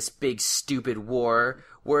player in this big stupid war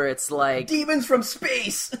where it's like demons from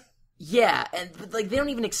space. Yeah, and like they don't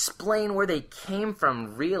even explain where they came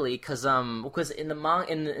from really, because in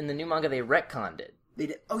the new manga they retconned it. They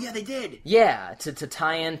did. Oh yeah, they did. Yeah, to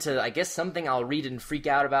tie into I guess something I'll read and freak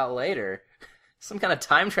out about later. Some kind of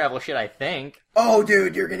time travel shit, I think. Oh,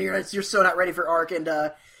 dude, you're so not ready for Arc, and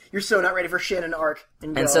you're so not ready for Shin and Arc.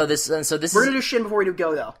 And so this we're gonna do Shin before we do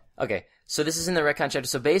Go though. Okay, so this is in the retcon chapter.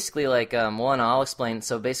 So basically, like, and I'll explain.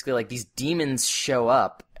 So basically, like, these demons show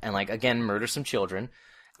up and, like, again, murder some children,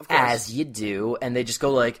 as you do, and they just go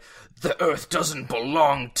like, the Earth doesn't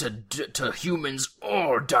belong to humans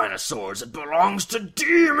or dinosaurs. It belongs to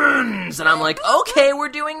demons. And I'm like, okay, we're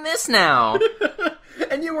doing this now.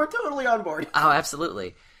 And you were totally on board. Oh,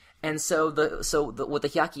 absolutely. And so what the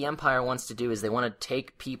Hyakki Empire wants to do is they want to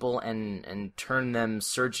take people and turn them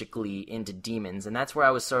surgically into demons, and that's where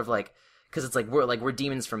I was sort of like, because it's like we're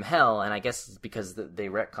demons from hell, and I guess it's because they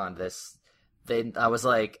retconned this. I was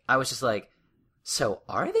just like, so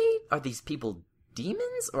are these people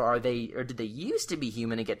demons, or did they used to be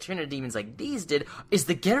human and get turned into demons like these did? Is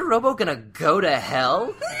the Getter Robo gonna go to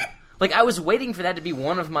hell? Like, I was waiting for that to be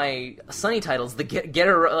one of my Sunny titles, the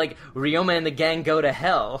Getter, like, Ryoma and the gang go to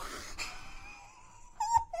hell.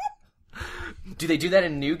 Do they do that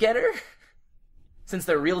in New Getter? Since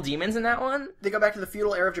they're real demons in that one? They go back to the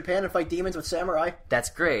feudal era of Japan and fight demons with samurai. That's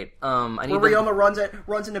great. Ryoma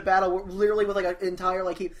runs into battle literally with, like, an entire,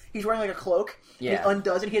 like, he's wearing, like, a cloak. Yeah. And he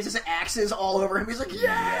undoes it, he has his axes all over him. He's like,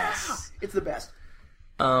 yes! It's the best.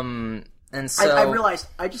 And so... I realized,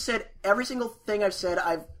 I just said every single thing I've said,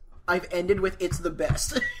 I've ended with "it's the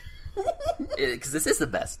best" because this is the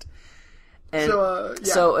best. And so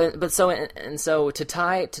to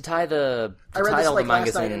tie the I read this all like the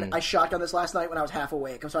mangas last night, in, and I shotgunned this last night when I was half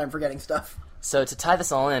awake. I'm sorry, I'm forgetting stuff. So to tie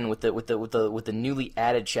this all in with the newly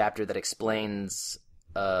added chapter that explains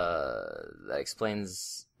no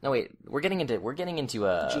wait, we're getting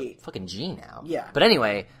into G. fucking G now. Yeah. But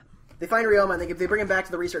anyway, they find Ryoma and they bring him back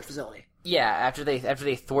to the research facility. Yeah, after they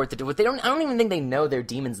thwart the... I don't even think they know they're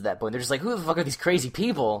demons at that point. They're just like, who the fuck are these crazy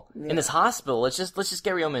people in this hospital? Let's just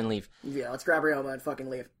get Ryoma and leave. Yeah, let's grab Ryoma and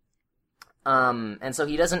fucking leave. And so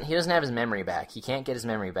he doesn't have his memory back. He can't get his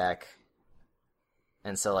memory back.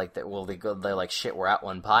 And so, like, they're like, shit, we're out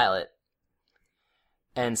one pilot.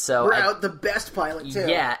 And so... We're out the best pilot, too.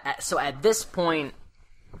 Yeah, so at this point...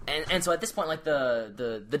 And so at this point, like,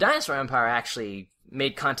 the Dinosaur Empire actually...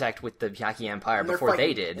 made contact with the Hyakki Empire before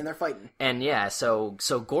they did. And they're fighting. And yeah, so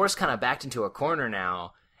Gore's kind of backed into a corner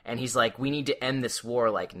now, and he's like, we need to end this war,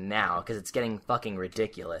 like, now, because it's getting fucking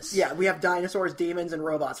ridiculous. Yeah, we have dinosaurs, demons, and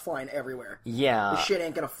robots flying everywhere. Yeah. This shit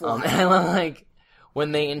ain't gonna fly. And I love, like,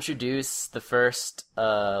 when they introduce the first,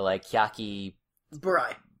 like, Hyakki...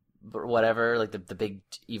 Burai. Whatever, like, the big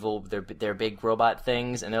evil, their big robot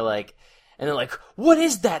things, and they're like, what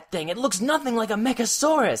is that thing? It looks nothing like a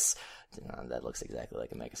Mechasaurus! That looks exactly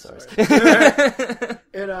like a Megasaurus.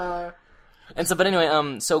 But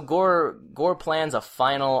anyway, so Gore plans a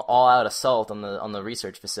final all-out assault on the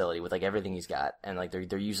research facility with like everything he's got, and like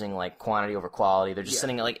they're using like quantity over quality. They're just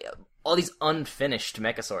sending like all these unfinished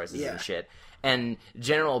Mechasauruses and shit. And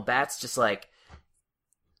General Bat's just like,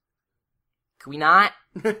 can we not?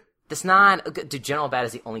 That's not... Dude, General Bat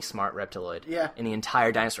is the only smart reptiloid in the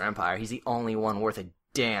entire Dinosaur Empire. He's the only one worth a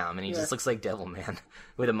damn, and he just looks like Devilman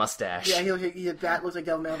with a mustache. Yeah, Bat looks like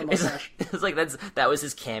Devilman with a mustache. It's like that was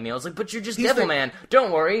his cameo. It's like, but you're just Devilman.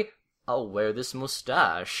 Don't worry, I'll wear this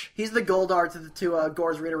mustache. He's the Goldar to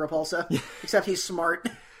Gore's Rita Repulsa, except he's smart.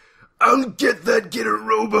 I'll get that Getter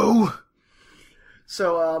Robo.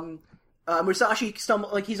 So, Musashi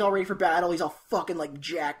he's all ready for battle. He's all fucking like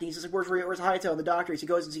jacked. And he's just like, "Where's Hayato?" And the doctor. He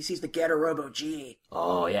goes and he sees the Getter Robo G.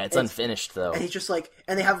 Oh yeah, it's unfinished though. And he's just like,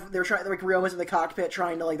 and they're trying, like Ryoma's in the cockpit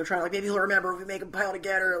trying to maybe he'll remember if we make him pilot a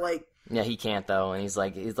Getter. Like, yeah, he can't though, and he's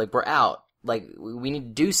like, we're out. Like, we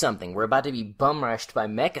need to do something. We're about to be bum rushed by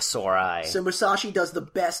Mechasauri. So Musashi does the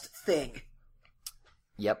best thing.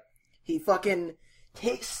 Yep. He fucking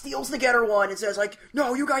steals the Getter one and says like,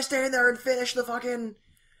 "No, you guys stay in there and finish the fucking."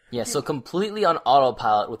 Yeah, so completely on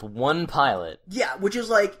autopilot with one pilot. Yeah, which is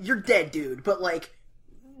like, you're dead, dude. But like,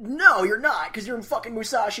 no, you're not, because you're fucking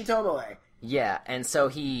Musashi Tomoe. Yeah, and so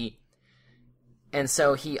he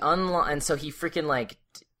freaking like,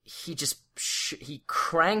 he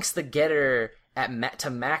cranks the Getter to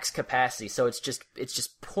max capacity, so it's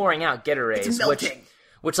just pouring out Getter rays. It's melting.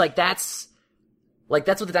 Which like that's what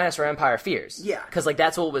the Dinosaur Empire fears. Yeah. Because like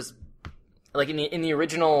that's what was... Like, in the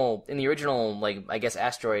original, like, I guess,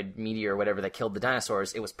 asteroid, meteor, or whatever that killed the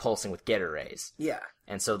dinosaurs, it was pulsing with Getter rays. Yeah.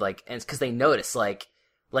 And so, like, and it's because they notice, like,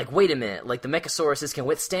 wait a minute, like, the Mechasauruses can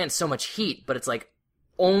withstand so much heat, but it's like,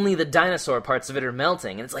 only the dinosaur parts of it are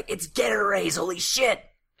melting, and it's like, it's Getter rays, holy shit!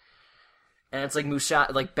 And it's like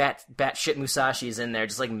batshit Musashi's in there,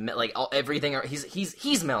 just like everything.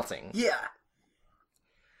 He's melting. Yeah.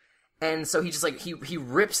 And so he just he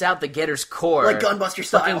rips out the Getter's core, like Gunbuster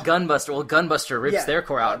style. Fucking Gunbuster. Well, Gunbuster rips their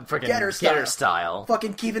core out, freaking Getter style.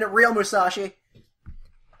 Fucking keeping it real, Musashi.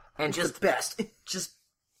 And it's just the best.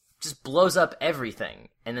 just blows up everything,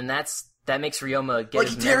 and then that makes Ryoma get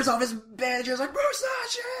he tears off his bandages like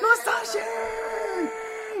Musashi.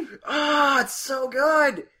 Ah, it's so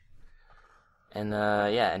good. And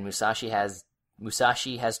and Musashi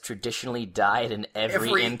has traditionally died in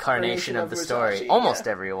every incarnation of the Musashi, story. Almost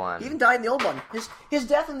everyone. He even died in the old one. His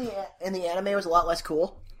death in the anime was a lot less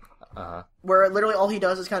cool. Uh-huh. Where literally all he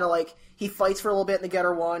does is kind of like he fights for a little bit in the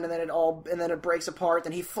Getter one, and then it breaks apart.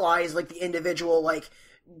 Then he flies like the individual like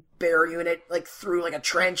bear unit like through like a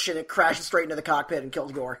trench, and it crashes straight into the cockpit and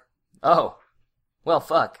kills Gore. Oh, well,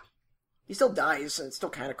 fuck. He still dies, and it's still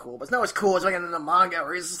kind of cool, but it's not as cool as like in the manga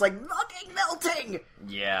where he's just like fucking melting.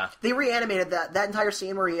 Yeah, they reanimated that entire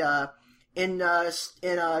scene where he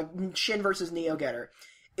in Shin versus Neo Getter.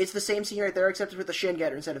 It's the same scene right there, except it's with the Shin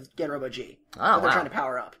Getter instead of Getter Robo G. Oh, they're trying to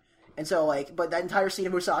power up. And so, but that entire scene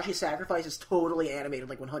of Musashi's sacrifice is totally animated,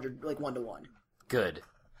 1-to-1. Good.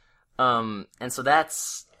 And so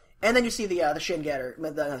that's... And then you see the Shin Getter,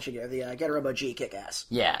 the Getter Robo G kick ass.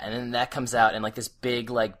 Yeah, and then that comes out in, this big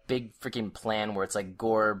freaking plan where it's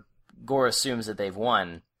Gore assumes that they've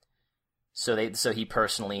won. So he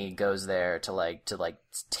personally goes there to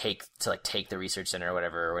take the research center or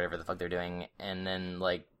whatever the fuck they're doing, and then,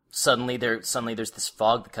 suddenly there's this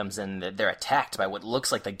fog that comes in that they're attacked by what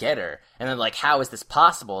looks like the Getter, and then how is this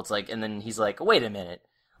possible? It's and then he's like, wait a minute,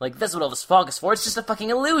 that's what all this fog is for. It's just a fucking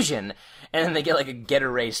illusion. And then they get a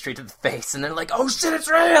Getter ray straight to the face, and they're like, oh shit, it's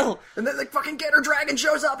real. And then the fucking Getter Dragon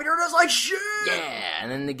shows up, and you're just like, shit. Yeah,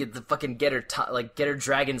 and then they get the fucking Getter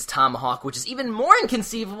Dragon's tomahawk, which is even more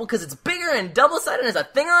inconceivable because it's bigger and double-sided, and has a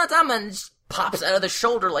thing on the top, and it just pops out of the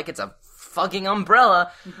shoulder like it's a fucking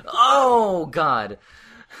umbrella. Oh god.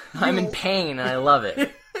 I'm in pain, and I love it.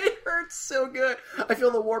 It hurts so good. I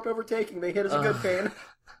feel the warp overtaking me. Hit is a good pain.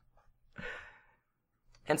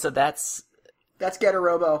 And so that's Getter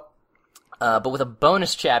Robo. But with a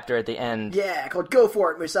bonus chapter at the end. Yeah, called Go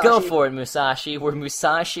For It, Musashi. Go For It, Musashi, where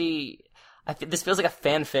Musashi... this feels like a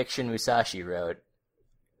fan fiction Musashi wrote.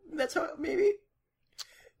 That's how... maybe?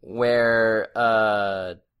 Where,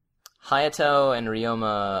 Hayato and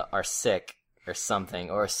Ryoma are sick. Or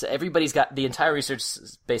something, or everybody's got the entire research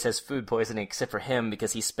base has food poisoning except for him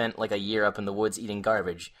because he spent a year up in the woods eating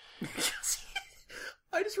garbage.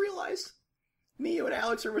 I just realized me, you, and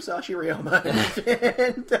Alex are Musashi, Ryoma,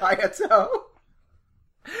 and Hayato.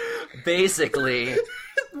 Basically,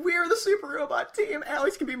 we're the super robot team.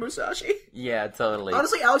 Alex can be Musashi. Yeah, totally.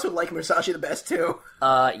 Honestly, Alex would like Musashi the best too.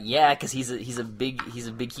 Yeah, because he's a big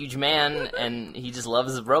huge man and he just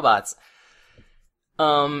loves robots.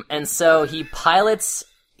 And so he pilots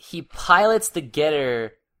the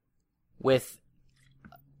Getter with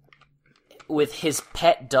his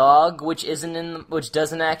pet dog, which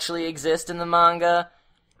doesn't actually exist in the manga.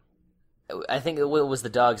 I think what was the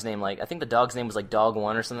dog's name I think the dog's name was Dog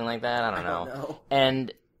 1 or something like that. I don't know.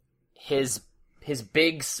 And his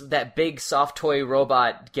big soft toy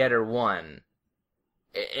robot Getter 1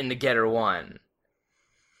 in the Getter 1.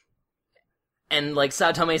 And,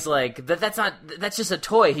 Saotome's that's just a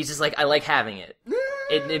toy. He's just I like having it.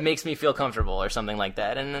 It makes me feel comfortable or something like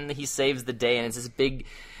that. And then he saves the day, and it's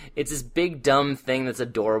this big dumb thing that's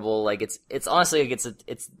adorable. It's honestly,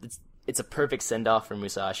 it's a perfect send-off for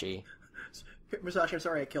Musashi. Musashi, I'm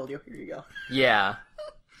sorry I killed you. Here you go. Yeah.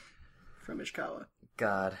 From Ishikawa.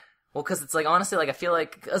 God. Well, because it's honestly, I feel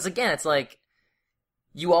because again, it's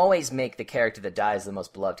you always make the character that dies the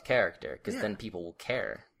most beloved character, because then people will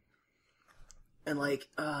care. And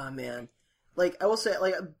oh man, I will say,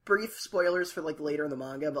 brief spoilers for later in the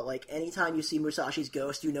manga, but anytime you see Musashi's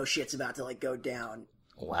ghost, you know shit's about to go down.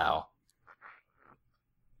 Wow.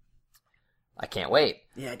 I can't wait.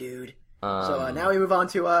 Yeah, dude. So now we move on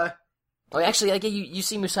to Oh, actually, you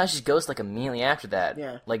see Musashi's ghost immediately after that.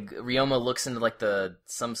 Yeah. Ryoma looks into the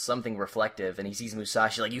something reflective, and he sees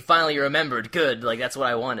Musashi. You finally remembered. Good. That's what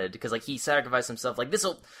I wanted, because he sacrificed himself.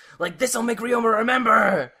 This'll make Ryoma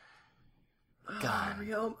remember. God.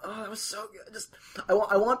 Ryoma, that was so good. Just, I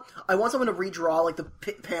want someone to redraw the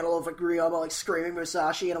panel of Ryoma screaming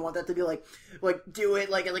Musashi, and I want that to be do it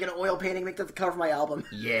like an oil painting, make that the cover of my album.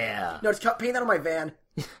 Yeah. No, just paint that on my van.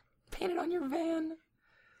 Paint it on your van.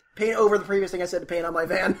 Paint over the previous thing I said to paint on my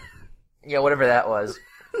van. Yeah, whatever that was.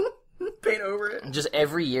 Paint over it. Just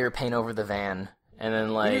every year, paint over the van, and then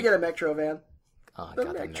you need to get a Metro van. Oh,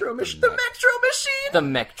 the Metro machine. The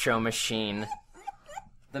Metro Machine.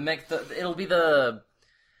 It'll be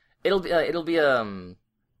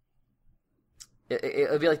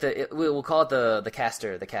like we'll call it the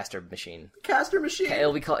caster machine. Caster machine.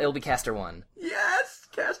 It'll be Caster 1. Yes,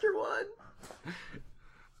 Caster 1.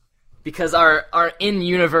 Because our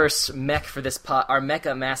in-universe mech for this our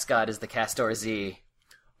mecha mascot is the Castor Z.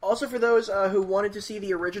 Also, for those who wanted to see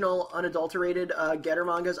the original unadulterated Getter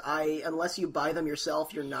mangas, unless you buy them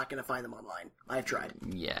yourself, you're not going to find them online. I've tried.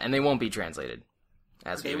 Yeah, and they won't be translated,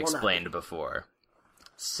 as we've explained before.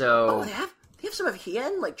 So, they have some of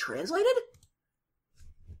Hien translated.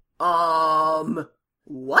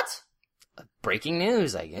 What? Breaking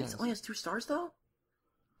news, I guess. It only has 2 stars, though.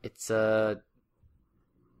 It's got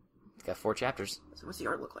 4 chapters. So what's the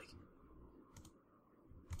art look like?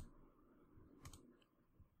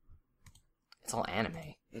 It's all anime.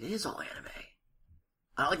 It is all anime.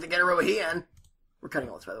 I don't like the Getter Hien. We're cutting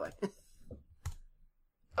all this, by the way.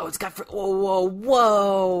 Oh, it's got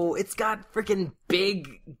whoa! It's got freaking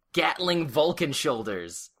big Gatling Vulcan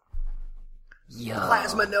shoulders. Yo.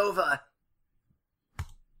 Plasma Nova.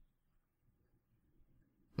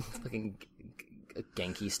 Looking a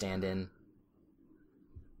Genki stand-in.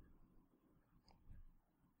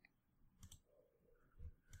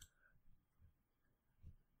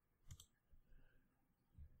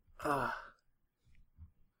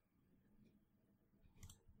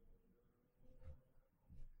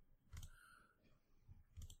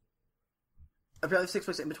 Apparently 6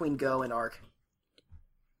 books in between Go and Arc.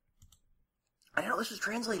 I didn't know this was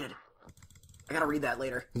translated. I gotta read that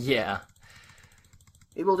later. Yeah.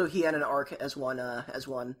 Maybe we'll do Hien and Arc as one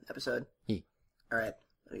episode. He. Alright,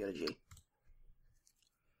 let me go to G.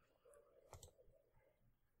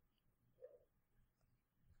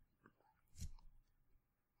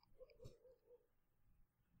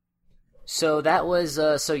 So that was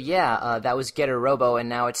that was Getter Robo, and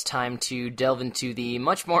now it's time to delve into the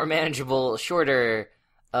much more manageable, shorter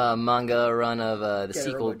manga run of the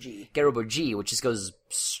sequel, Getter Robo G, which just goes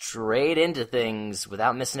straight into things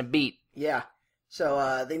without missing a beat. Yeah.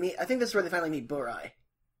 So they meet. I think this is where they finally meet Burai,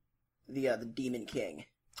 the Demon King.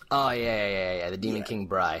 Oh yeah, the Demon King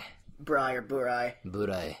Burai. Burai or Burai.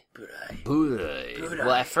 Burai.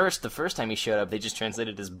 Well, at first, the first time he showed up, they just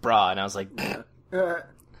translated as Bra, and I was like. There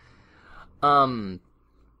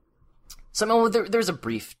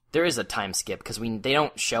is a time skip because they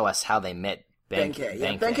don't show us how they met Benkei.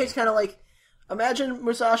 Yeah, Benkei's kind of like, imagine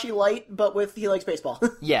Musashi Light, but he likes baseball.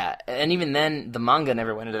 Yeah, and even then, the manga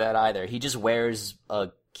never went into that either. He just wears a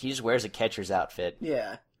catcher's outfit.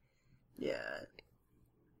 Yeah.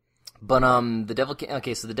 But the Devil King.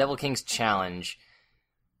 Okay, so the Devil King's challenge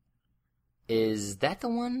is that the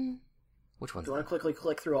one? Which one? Do you want to quickly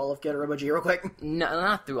click through all of Getter Robo G real quick? No,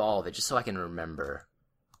 not through all of it, just so I can remember.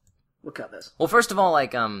 We'll cut this. Well, first of all,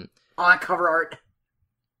 cover art.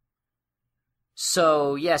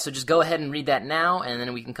 So just go ahead and read that now, and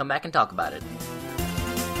then we can come back and talk about it.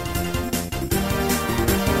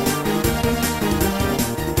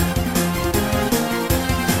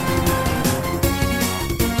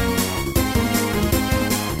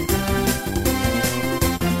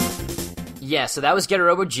 Yeah, so that was Getter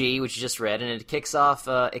Robo G, which you just read, and it kicks off.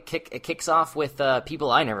 It kicks off with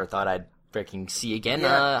people I never thought I'd freaking see again.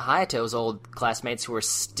 Yeah. Hayato's old classmates who are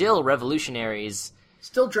still revolutionaries,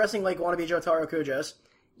 still dressing like wannabe Jotaro Kujos.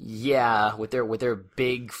 Yeah, with their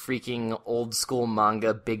big freaking old school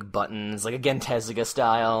manga, big buttons, like again Tezuka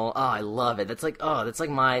style. Oh, I love it. That's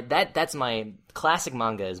my classic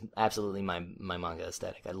manga is absolutely my manga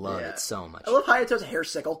aesthetic. I love it so much. I love Hayato's hair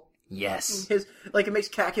sickle. Yes. It makes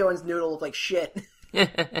Kakyoin's noodle look like shit.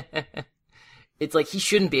 It's like he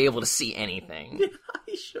shouldn't be able to see anything. Yeah,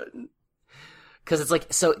 he shouldn't. Because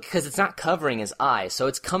it's not covering his eyes, so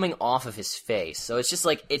it's coming off of his face. So it's just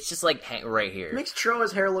like right here. It makes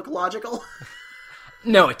Troa's hair look logical.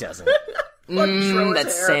 No, it doesn't.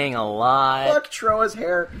 That's hair. Saying a lot. Fuck Troa's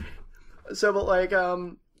hair. So, but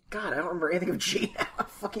God, I don't remember anything of G now. I'm a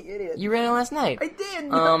fucking idiot. You read it last night. I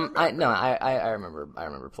did. I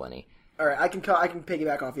remember plenty. All right, I can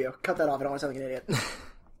piggyback off you. Cut that off. I don't want to sound like an idiot.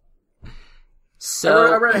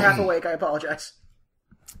 So I read it half awake. I apologize.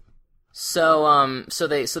 So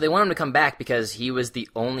they want him to come back because he was the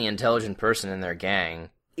only intelligent person in their gang.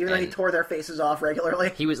 Even though he tore their faces off regularly.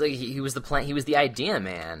 He was the idea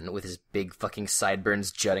man with his big fucking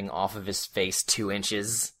sideburns jutting off of his face 2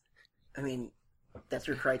 inches. I mean, that's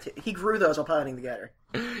your criteria. He grew those while piloting the Getter.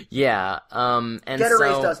 Yeah, and Getter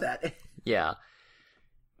Race does that. Yeah.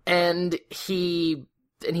 And he's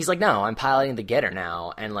like, no, I'm piloting the Getter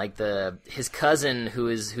now, and like his cousin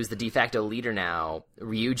who's the de facto leader now,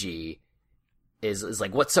 Ryuji, is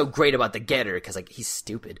like, what's so great about the Getter? Because like he's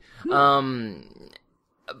stupid.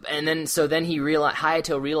 and then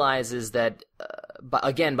Hayato realizes that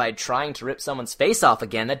by trying to rip someone's face off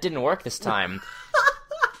again, that didn't work this time.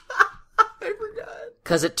 I forgot.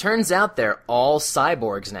 Because it turns out they're all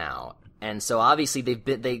cyborgs now, and so obviously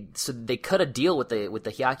they cut a deal with the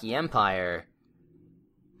Hyakki Empire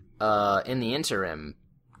in the interim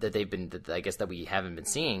that we haven't been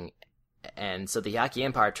seeing, and so the Hyakki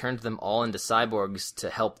Empire turned them all into cyborgs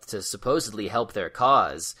to supposedly help their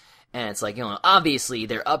cause. And it's like, obviously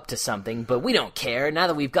they're up to something, but we don't care. Now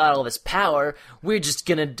that we've got all this power, we're just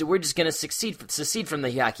gonna secede from the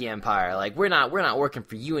Hyakki Empire. Like, we're not working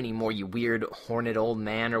for you anymore, you weird horned old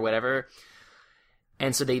man or whatever.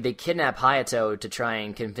 And so they kidnap Hayato to try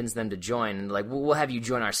and convince them to join. And like, we'll have you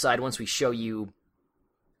join our side once we show you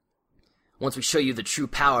the true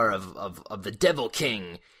power of the Devil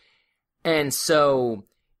King. And so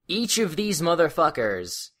each of these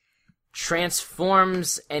motherfuckers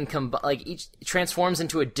transforms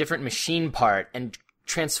into a different machine part, and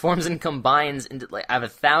transforms and combines into out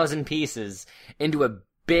of 1,000 pieces into a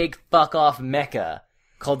big fuck off mecha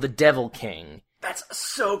called the Devil King. That's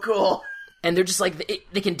so cool. And they're just like,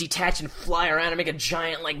 they can detach and fly around and make a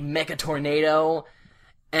giant like mecha tornado.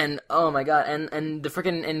 And oh my god, and the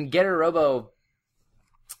freaking and Getter Robo.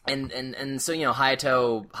 And so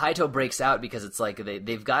Hayato breaks out because it's like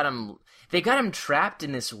they've got him trapped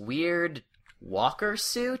in this weird walker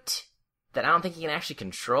suit that I don't think he can actually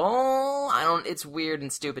control. It's weird and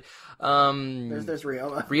stupid. There's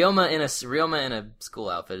Ryoma. Ryoma in a school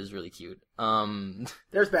outfit is really cute.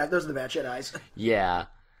 Those are the bad shit eyes. Yeah.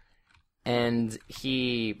 And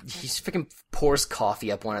he freaking pours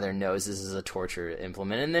coffee up one of their noses as a torture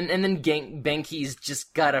implement, and then Benki's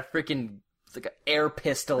just got a freaking like an air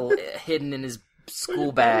pistol hidden in his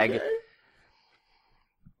school bag. Okay.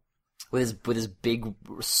 With his big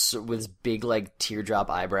like teardrop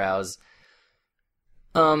eyebrows.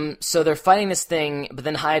 So they're fighting this thing, but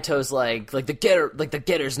then Hayato's like the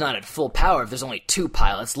Getter's not at full power if there's only 2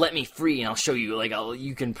 pilots. Let me free and I'll show you,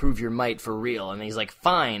 you can prove your might for real. And he's like,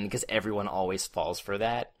 fine, because everyone always falls for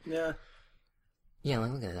that. Yeah. Yeah,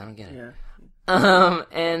 look at it, I don't get it. Yeah.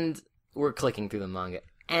 And we're clicking through the manga.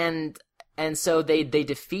 And so they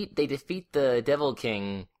defeat the Devil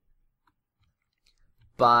King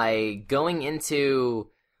by getting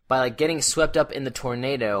swept up in the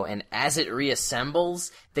tornado, and as it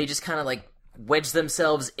reassembles, they just kind of wedge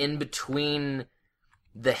themselves in between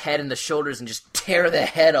the head and the shoulders and just tear the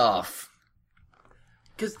head off.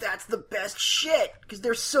 Because that's the best shit, because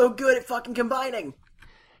they're so good at fucking combining.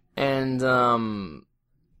 And, yeah,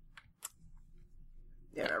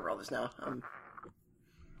 I roll this now.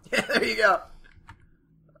 Yeah, there you go.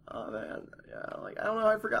 Oh, man. Yeah, I don't know,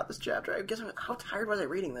 I forgot this chapter. I guess, how tired was I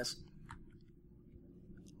reading this?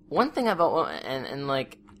 One thing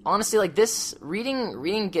honestly, this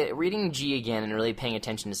reading G again and really paying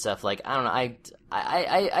attention to stuff, I don't know,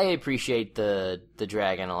 I appreciate the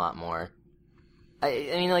dragon a lot more.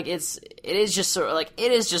 I mean, it is just sort of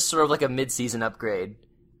like a mid-season upgrade.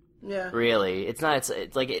 Yeah. Really, it's not.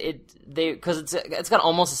 Because it's got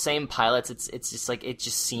almost the same pilots. It's just it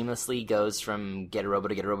just seamlessly goes from Getter Robo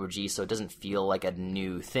to Getter Robo G, so it doesn't feel like a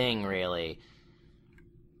new thing really.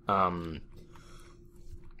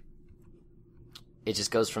 It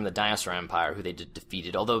just goes from the Dinosaur Empire, who they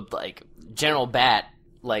defeated. Although General Bat,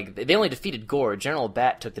 they only defeated Gore. General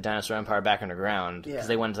Bat took the Dinosaur Empire back underground because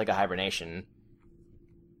they went into a hibernation.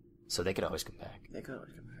 So they could always come back. They could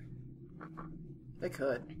always come back. They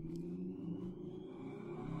could.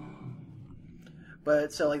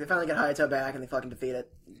 But, so, they finally get Hayato back, and they fucking defeat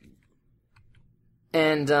it.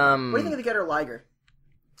 And, what do you think of the Getter Liger?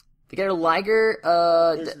 The Getter Liger,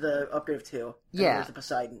 is the upgrade of 2. Yeah. There's the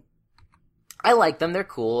Poseidon. I like them, they're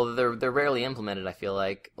cool. They're rarely implemented, I feel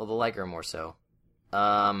like. Well, the Liger more so.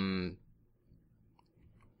 Yeah,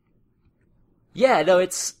 no,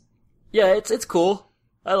 it's cool.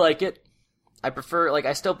 I like it. I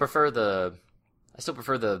still prefer the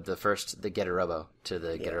Getter Robo to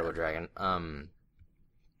the Getter Robo Dragon.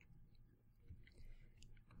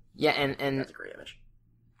 Yeah, and that's a great image.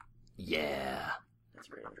 Yeah. That's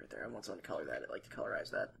a great image right there. I want someone to color that. I'd like to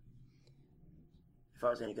colorize that. If I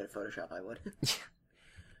was any good at Photoshop, I would.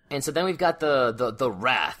 And so then we've got the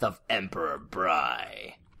Wrath of Emperor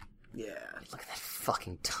Bry. Yeah. Look at that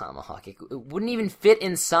fucking tomahawk. It wouldn't even fit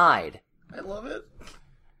inside. I love it.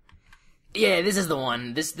 Yeah, this is the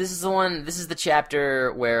one. This is the one. This is the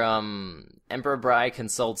chapter where Emperor Bry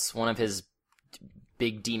consults one of his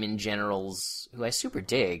big demon generals, who I super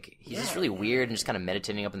dig. He's just really weird and just kind of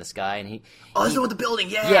meditating up in the sky. And this is with the building.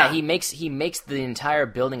 Yeah, he makes the entire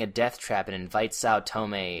building a death trap and invites Sao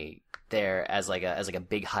Tome there as a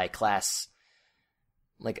big high class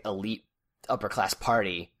elite upper class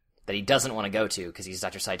party that he doesn't want to go to because he's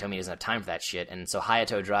Dr. Saitomi, doesn't have time for that shit, and so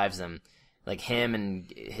Hayato drives him, like him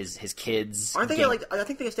and his kids. Aren't they I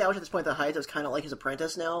think they established at this point that Hayato's kind of like his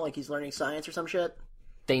apprentice now, like he's learning science or some shit.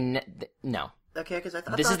 No. Okay, because I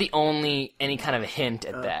thought this is the only any kind of hint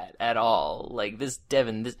at that at all. Like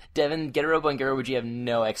Devin, Geterobo and Gerobuji have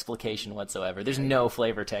no explication whatsoever. There's no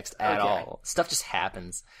flavor text at all. Stuff just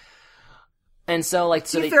happens. And so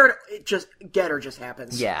Getter just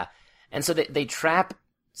happens. Yeah. And so they trap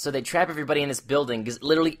everybody in this building because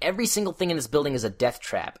literally every single thing in this building is a death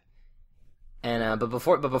trap. And but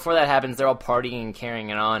before that happens, they're all partying and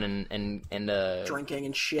carrying it on and drinking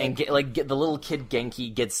and shit. And get the little kid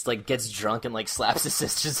Genki gets drunk and slaps his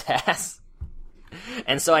sister's ass.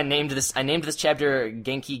 And so I named this chapter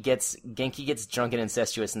Genki gets drunk and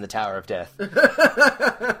incestuous in the Tower of Death.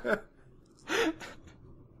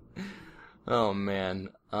 Oh man.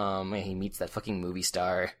 He meets that fucking movie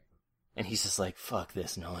star. And he's just like, fuck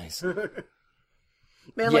this noise.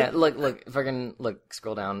 Man, yeah, look,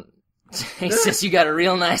 scroll down. Hey sis, you got a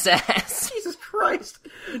real nice ass. Jesus Christ.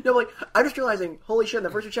 No, I'm just realizing, holy shit, in the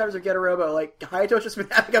first 2 chapters of Geterobo, Hayato's just been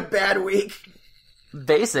having a bad week.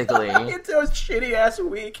 Basically. Hayato's shitty ass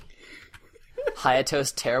week.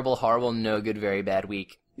 Hayato's terrible, horrible, no good, very bad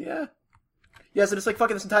week. Yeah. Yeah, so just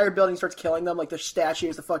fucking this entire building starts killing them, the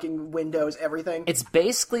statues, the fucking windows, everything. It's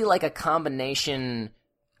basically like a combination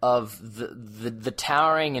of the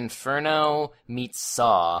Towering Inferno meets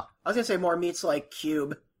Saw. I was gonna say more meets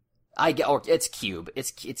Cube. It's Cube.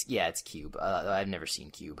 It's Cube. I've never seen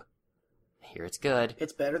Cube. I hear it's good.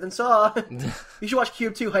 It's better than Saw. You should watch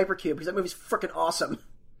Cube 2 Hypercube because that movie's freaking awesome.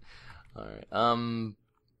 All right.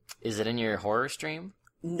 Is it in your horror stream?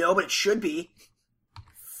 No, but it should be.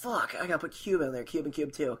 Fuck, I gotta put Cube in there. Cube and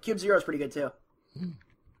Cube 2. Cube 0 is pretty good too.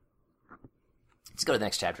 Let's go to the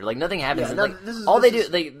next chapter. Nothing happens. Yeah,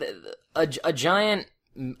 a giant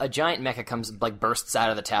mecha bursts out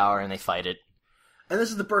of the tower and they fight it. And this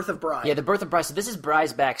is the birth of Bry. Yeah, the birth of Bry. So this is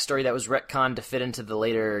Bry's backstory that was retconned to fit into the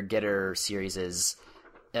later Getter series.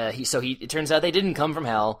 It turns out they didn't come from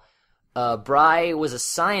hell. Bry was a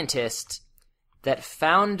scientist that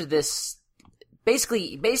found this.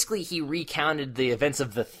 Basically, he recounted the events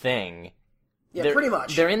of the Thing. Yeah, pretty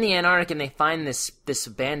much. They're in the Antarctic and they find this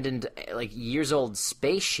abandoned, years old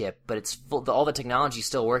spaceship, but it's full. All the technology's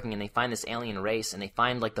still working, and they find this alien race, and they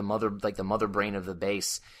find the mother brain of the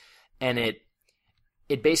base, and it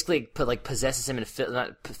basically possesses him and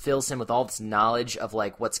fills him with all this knowledge of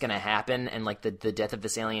what's gonna happen and the death of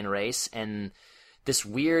this alien race, and this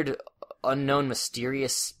weird, unknown,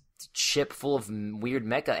 mysterious ship full of weird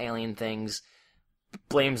mecha alien things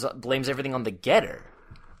blames everything on the Getter.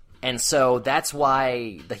 And so that's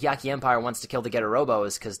why the Hyakki Empire wants to kill the Geterobo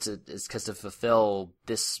is because to fulfill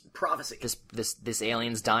this prophecy, this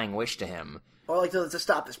alien's dying wish to him, or to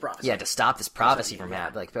stop this prophecy. Yeah, to stop this prophecy from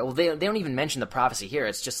happening. They don't even mention the prophecy here.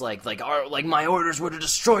 It's just my orders were to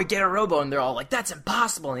destroy Geterobo, and they're all that's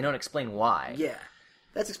impossible, and they don't explain why. Yeah,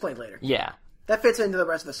 that's explained later. Yeah, that fits into the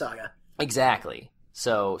rest of the saga. Exactly.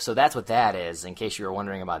 So that's what that is. In case you were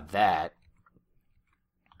wondering about that.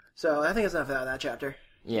 So I think it's enough of that chapter.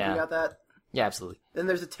 Yeah. You got that? Yeah, absolutely. Then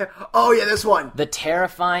there's this one. The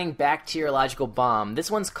terrifying bacteriological bomb.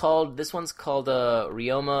 This one's called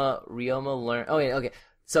Ryoma learn. Oh yeah, okay.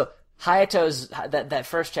 So Hayato's that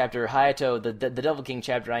first chapter, Hayato, the Devil King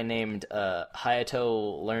chapter I named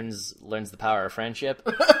Hayato learns the power of friendship.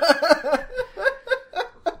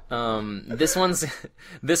 This one's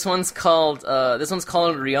called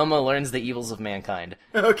Ryoma learns the evils of mankind.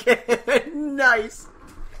 Okay. Nice.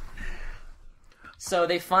 So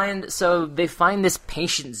they find this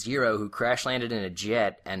patient Zero who crash landed in a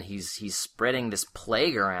jet, and he's spreading this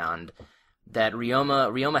plague around. That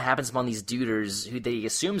Ryoma happens upon these duders who they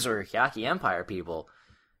assumes are Hyakki Empire people.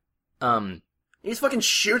 He just fucking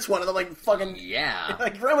shoots one of them fucking yeah.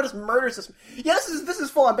 Ryoma just murders this. Yeah, this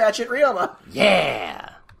is full on batshit Ryoma.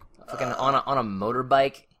 Yeah, fucking on a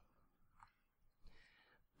motorbike.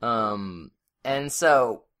 And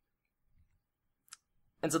so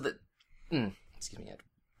the. Excuse me, I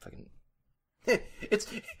fucking... That's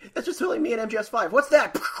just totally me and MGS5. What's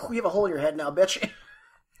that? You have a hole in your head now, bitch.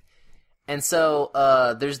 And so,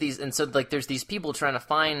 there's these people trying to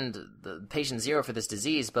find the patient Zero for this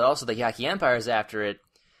disease, but also the Hyakki Empire is after it.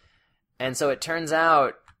 And so it turns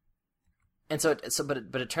out... But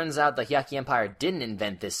it turns out the Hyakki Empire didn't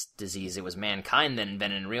invent this disease. It was mankind that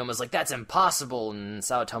invented it. And Ryoma's that's impossible. And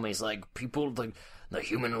Saotomi's people, the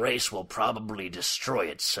human race will probably destroy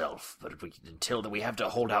itself, but until then, we have to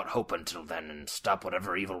hold out hope until then and stop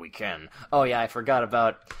whatever evil we can. Oh yeah, I forgot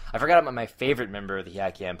about my favorite member of the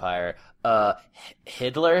Yaki Empire,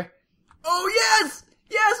 Hitler. Oh yes,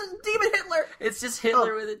 Demon Hitler. It's just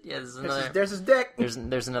Hitler with it. Yeah, there's his dick. There's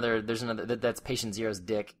another. That's Patient Zero's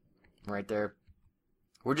dick, right there.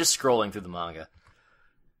 We're just scrolling through the manga,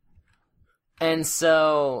 and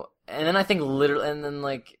then I think literally, and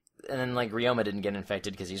then Ryoma didn't get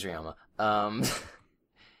infected because he's Ryoma.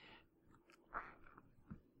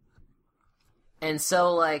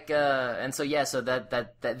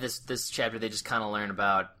 This chapter they just kind of learn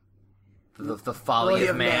about the folly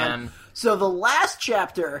of man. So the last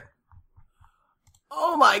chapter.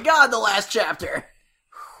 Oh my god, the last chapter.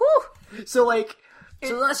 Whew. So the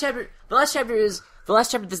last chapter.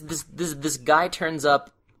 This guy turns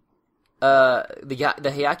up. The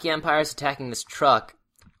Hyakki Empire is attacking this truck,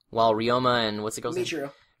 while Ryoma and what's the girl's name?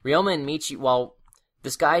 Ryoma and Michi. While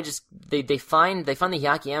this guy they find the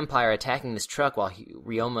Hyakki Empire attacking this truck while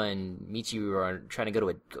Ryoma and Michi are trying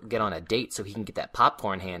to get on a date so he can get that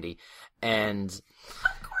popcorn handy, and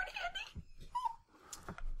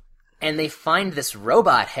they find this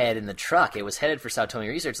robot head in the truck. It was headed for Saotome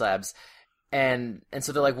Research Labs, and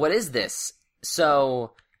so they're like, "What is this?"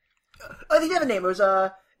 So I think they have a name. It was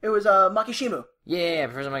Makishimu. Yeah,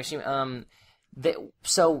 Professor Makishimu.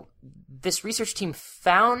 So this research team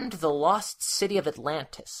found the lost city of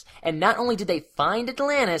Atlantis, and not only did they find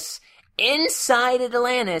Atlantis, inside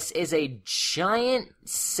Atlantis is a giant,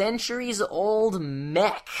 centuries-old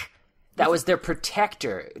mech that was their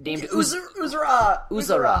protector named Uzura.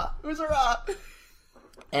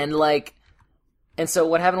 And so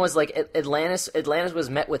what happened was Atlantis was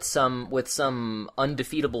met with some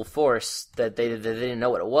undefeatable force that they didn't know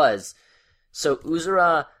what it was. So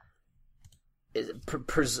Uzura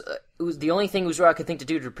the only thing Uzura could think to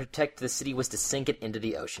do to protect the city was to sink it into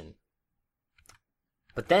the ocean.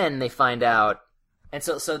 But then they find out, and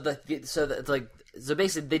so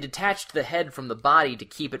basically they detached the head from the body to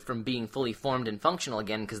keep it from being fully formed and functional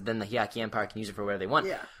again, because then the Hyakki Empire can use it for whatever they want.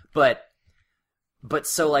 Yeah. But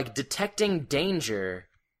so, detecting danger,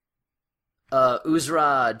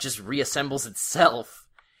 Uzura just reassembles itself,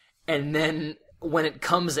 and then when it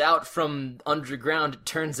comes out from underground, it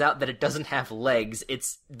turns out that it doesn't have legs.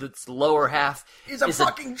 Its lower half is a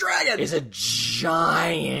fucking dragon! Is a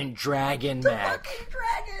giant dragon mech. Fucking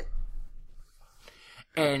dragon!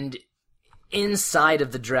 And inside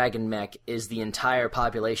of the dragon mech is the entire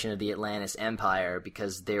population of the Atlantis Empire,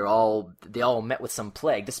 because they all met with some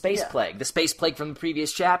plague, the space plague from the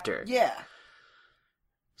previous chapter. Yeah.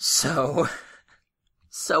 So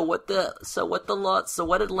what the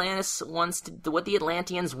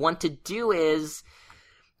Atlanteans want to do is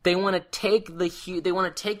they want to take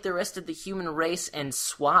the rest of the human race and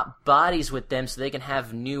swap bodies with them so they can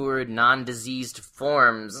have newer, non-diseased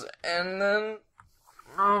forms, and then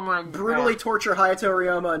brutally torture Hayato,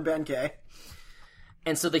 Ryoma, and Benkei.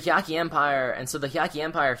 And so the Hyakki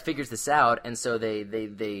Empire figures this out, and so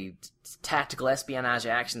they tactical espionage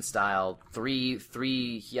action style, three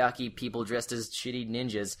Hyakki people dressed as shitty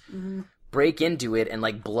ninjas break into it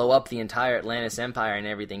and blow up the entire Atlantis Empire and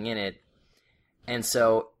everything in it. And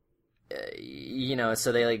so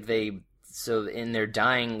so in their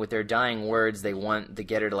dying words, they want the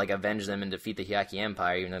Getter to avenge them and defeat the Hyakki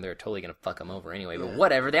Empire, even though they're totally gonna fuck them over anyway. But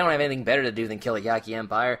whatever, they don't have anything better to do than kill the Hyakki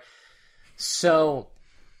Empire. So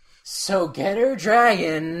Getter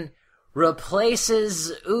Dragon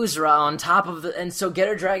replaces Uzura on top of and so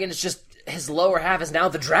Getter Dragon is just, his lower half is now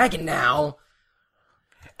the dragon now.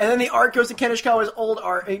 And then the art goes to Ken Ishikawa's old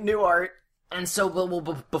art, new art. And so,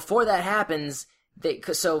 before that happens, I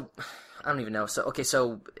don't even know.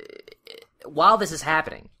 So while this is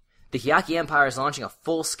happening, the Hyakki Empire is launching a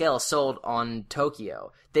full-scale assault on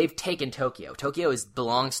Tokyo. They've taken Tokyo. Tokyo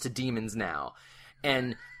belongs to demons now.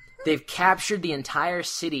 And they've captured the entire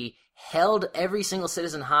city, held every single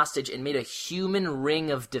citizen hostage, and made a human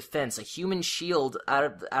ring of defense, a human shield out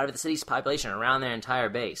of the city's population around their entire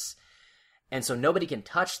base. And so nobody can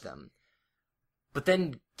touch them. But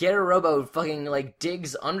then Getter Robo fucking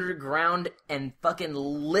digs underground and fucking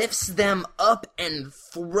lifts them up and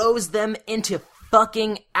throws them into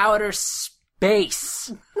fucking outer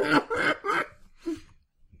space.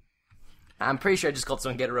 I'm pretty sure I just called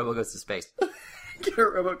someone Getter Robo Goes to Space.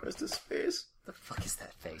 Getter Robo Goes to Space. The fuck is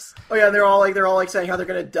that face? Oh yeah, they're all saying how they're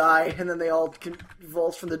gonna die, and then they all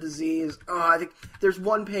convulse from the disease. Oh, I think there's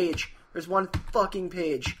one fucking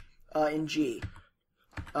page in G.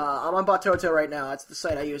 I'm on Batoto right now. It's the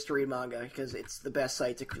site I use to read manga because it's the best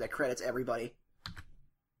site that credits everybody.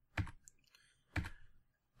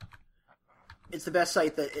 It's the best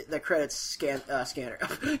sight that credits scanner.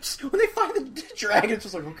 Just, when they find the dragon, it's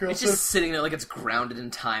just like, okay, it's just sitting there like it's grounded in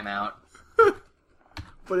timeout.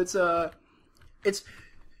 But it's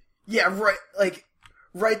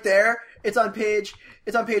right there. It's on page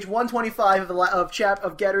 125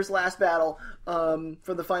 of Getter's last battle, from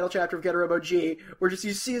the final chapter of Getter Robo G, where just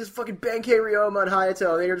you see this fucking Benkei Ryoma and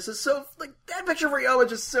Hayato, and you're just so, like, that picture of Ryoma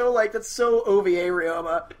just so, like, that's so OVA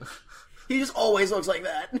Ryoma. He just always looks like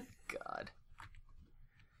that. God.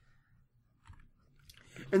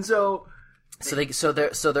 And so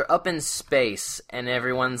they're up in space and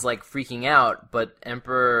everyone's like freaking out, but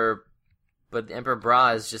Emperor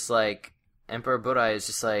Buddha is just like,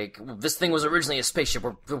 this thing was originally a spaceship.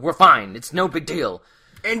 We're fine. It's no big deal.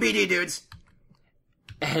 NBD dudes.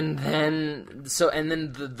 And then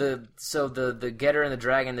the Getter and the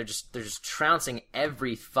Dragon, they're just trouncing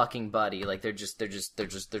every fucking buddy. Like they're just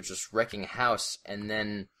wrecking house.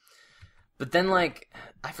 But then like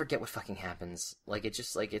I forget what fucking happens. Like it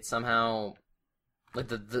somehow like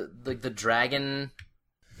the dragon.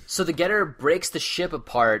 So the Getter breaks the ship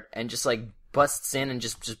apart and just like busts in and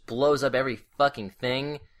just blows up every fucking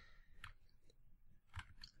thing.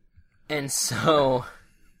 And so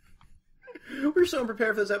we're so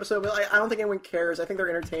unprepared for this episode, but I don't think anyone cares. I think they're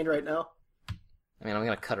entertained right now. I mean, I'm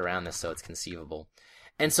gonna cut around this so it's conceivable.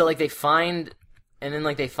 And so like they find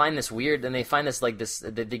this weird, and they find this like this.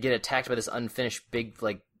 They get attacked by this unfinished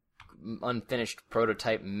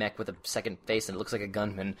prototype mech with a second face, and it looks like a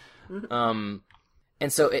gunman. Mm-hmm.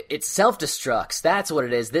 And so it self-destructs. That's what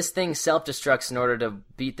it is. This thing self-destructs in order to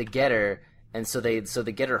beat the Getter, and so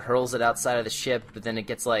the Getter hurls it outside of the ship, but then it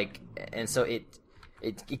gets like, and so it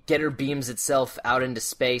Getter beams itself out into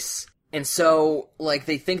space. And so, like,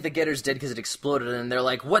 they think the Getter's dead because it exploded, and they're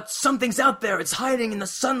like, what? Something's out there! It's hiding in the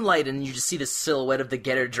sunlight! And you just see the silhouette of the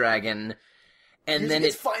Getter Dragon. And then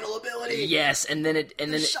its final ability! Yes, and then it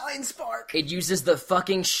Shine Spark! It uses the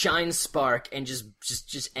fucking Shine Spark and just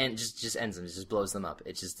ends them. It just blows them up.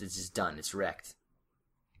 It's just done. It's wrecked.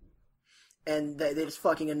 And they just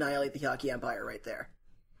fucking annihilate the Hyakki Empire right there.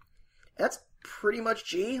 That's pretty much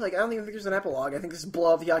G. Like, I don't even think there's an epilogue. I think this is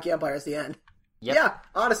blow up the Hyakki Empire is the end. Yep. Yeah,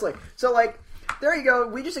 honestly. So, like, there you go.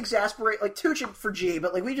 We just like, Tucci for G,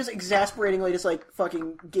 but, like, we just exasperatingly just, like,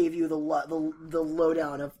 fucking gave you the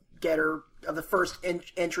lowdown of Getter, of the first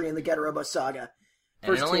entry in the Getter Robo saga.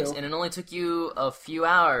 And it only took you a few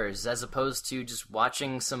hours, as opposed to just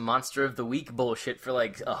watching some Monster of the Week bullshit for,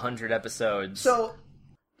 like, 100 episodes. So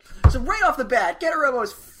right off the bat, Getter Robo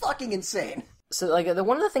is fucking insane. So, like,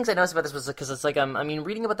 one of the things I noticed about this was because it's like, I mean,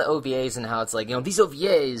 reading about the OVAs and how it's like, you know, these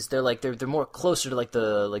OVAs, they're more closer to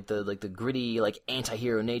the gritty, like,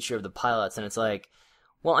 anti-hero nature of the pilots, and it's like,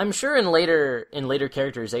 well, I'm sure in later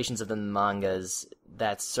characterizations of the mangas,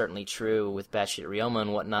 that's certainly true with Batshit Ryoma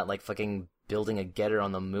and whatnot, like fucking building a Getter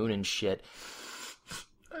on the moon and shit.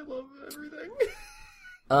 I love everything.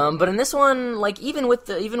 But in this one, like, even with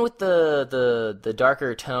the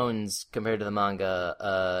darker tones compared to the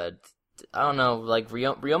manga, I don't know, like,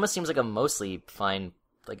 Ryoma seems like a mostly fine,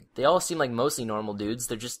 like, they all seem like mostly normal dudes.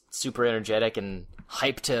 They're just super energetic and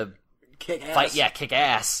hyped to kick ass. Fight, yeah, kick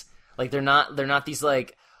ass. Like, they're not these,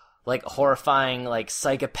 like horrifying, like,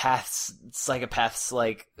 psychopaths,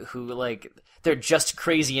 like, who, like, they're just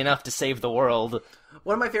crazy enough to save the world.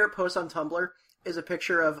 One of my favorite posts on Tumblr is a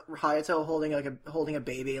picture of Hayato holding a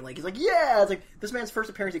baby, and, like, he's like, yeah! It's like, this man's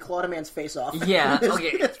first appearance, he clawed a man's face off. Yeah,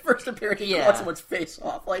 okay. His first appearance, he clawed someone's face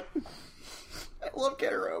off. Like, I love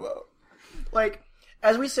Getter Robo. Like,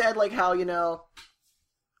 as we said, like, how, you know,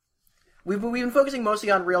 we've been focusing mostly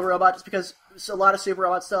on Real Robot just because a lot of Super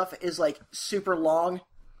Robot stuff is, like, super long.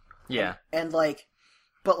 Yeah. And, like,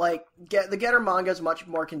 but, like, the Getter manga is much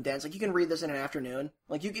more condensed. Like, you can read this in an afternoon.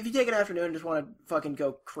 Like, if you take an afternoon and just want to fucking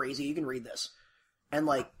go crazy, you can read this. And,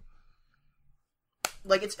 like,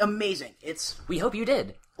 it's amazing. We hope you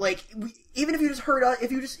did. Like, even if you just heard,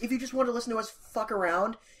 if you just wanted to listen to us fuck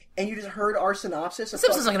around, and you just heard our synopsis. This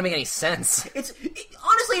episode's not going to make any sense.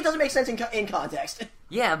 Honestly, it doesn't make sense in context.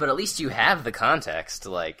 Yeah, but at least you have the context,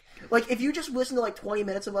 like... Like, if you just listen to, like, 20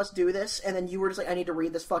 minutes of us do this, and then you were just like, I need to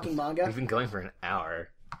read this fucking manga... We've been going for an hour.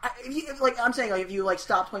 I'm saying, like, if you, like,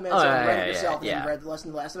 stop 20 minutes and read it yourself, and then read the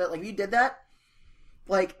last of it, like, if you did that,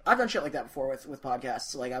 like, I've done shit like that before with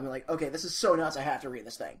podcasts. Like, I'm like, okay, this is so nuts, I have to read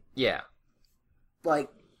this thing. Yeah. Like...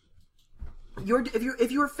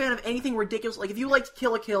 If you're a fan of anything ridiculous, like if you liked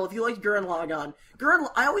Kill la Kill, if you liked Gurren Lagann,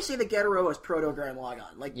 I always say that Getter Robo is proto Gurren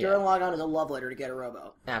Lagann. Like Gurren Lagann is a love letter to Getter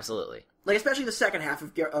Robo. Absolutely. Like especially the second half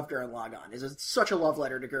of Gurren Lagann is such a love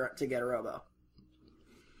letter to Getter Robo.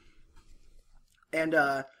 And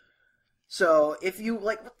So if you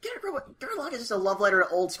like, Gurren Lagann is just a love letter to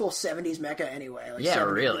old school 70s mecha anyway. Like yeah,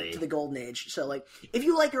 really. To the golden age. So like, if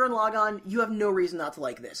you like Gurren Lagann, you have no reason not to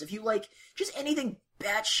like this. If you like just anything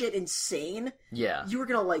batshit insane, yeah, you are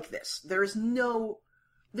gonna like this. There is.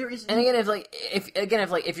 And again,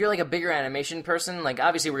 if you're like a bigger animation person, like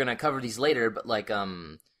obviously we're gonna cover these later, but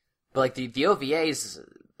the OVAs,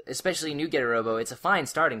 especially New Getter Robo, it's a fine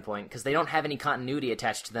starting point because they don't have any continuity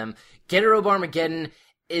attached to them. Getter Robo Armageddon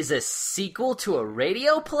is a sequel to a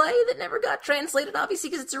radio play that never got translated, obviously,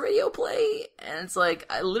 because it's a radio play. And it's like,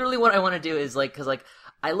 literally what I want to do is like, because like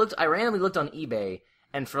I randomly looked on eBay,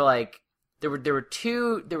 and for like there were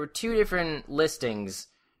two different listings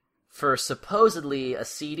for supposedly a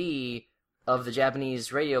CD of the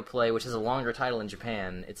Japanese radio play, which has a longer title in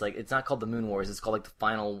Japan. It's like, it's not called The Moon Wars, it's called like The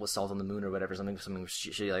Final Assault on the Moon or whatever, something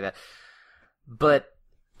shitty like that. But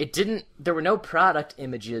there were no product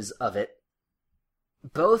images of it.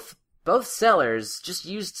 Both sellers just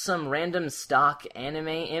used some random stock anime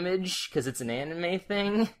image because it's an anime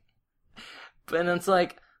thing. But it's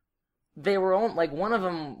like they were all like one of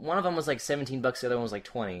them was like $17, the other one was like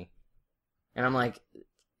 $20. And I'm like,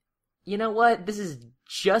 you know what? This is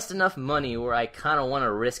just enough money where I kind of want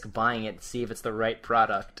to risk buying it to see if it's the right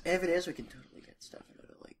product. If it is, we can totally get stuff into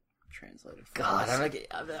it, like translated. God, I'm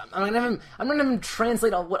gonna have him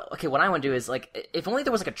translate all what. Okay, what I want to do is like, if only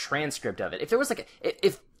there was like a transcript of it. If there was like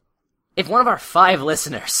if one of our 5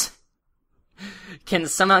 listeners can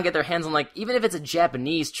somehow get their hands on like, even if it's a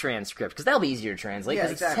Japanese transcript, because that'll be easier to translate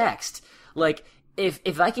because it's text. Like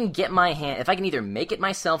if I can if I can either make it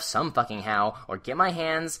myself some fucking how or get my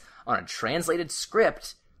hands on a translated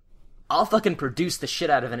script, I'll fucking produce the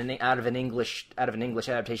shit out of an English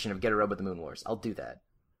adaptation of Getter Robo the Moon Wars. I'll do that.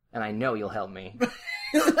 And I know you'll help me.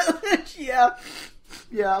 Yeah,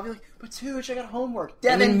 I'll be like, but Tooch, I got homework.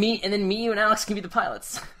 And then me, you, and Alex can be the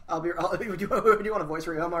pilots. Do you want to voice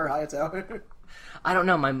Ryoma or Hayato? I don't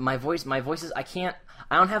know. My voice is, I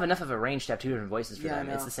don't have enough of a range to have 2 different voices for them.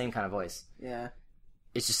 It's the same kind of voice. Yeah.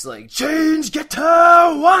 It's just like, change Getter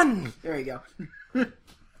 1! There you go.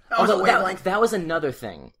 Although that was another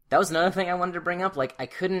thing. That was another thing I wanted to bring up. Like,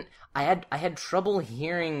 I had trouble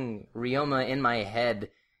hearing Ryoma in my head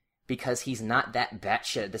because he's not that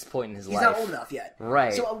batshit at this point in his life. He's not old enough yet.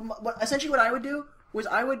 Right. So essentially what I would do was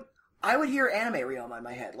I would hear anime Ryoma in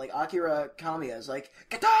my head, like Akira Kamiya's like,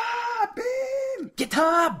 Guitar Beam!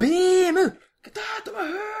 Guitar Beam! Guitar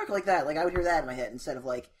Tomahawk! Like that. Like, I would hear that in my head instead of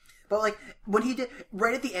like... But like, when he did...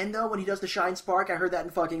 Right at the end, though, when he does the Shine Spark, I heard that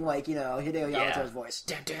in fucking, like, you know, Hideo Yamato's voice.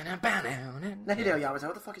 Not Hideo Yamato.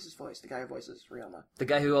 What the fuck is his voice? The guy who voices Ryoma. The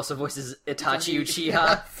guy who also voices Itachi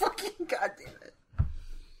Uchiha. Fucking goddamn it.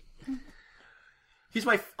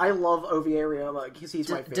 I love OVA Ryoma because he's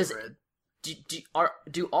my favorite.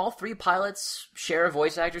 Do all 3 pilots share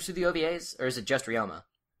voice actors through the OVAs, or is it just Ryoma?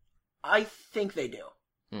 I think they do.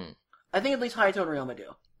 I think at least Hayato and Ryoma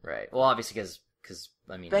do. Right. Well, obviously because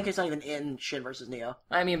I mean, Benkei's not even in Shin vs. Neo.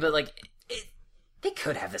 I mean, but like, they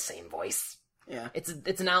could have the same voice. Yeah. It's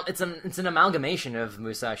an amalgamation of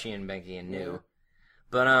Musashi and Benkei and New. Yeah.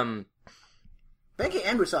 But Benkei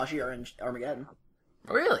and Musashi are in Armageddon.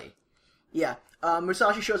 Really? Yeah.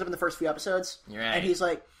 Musashi shows up in the first few episodes. Right. And he's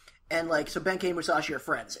like, so Benkei and Musashi are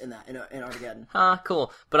friends in Armageddon.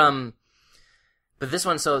 Cool. But this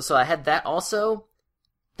one, so I had that also.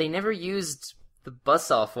 They never used the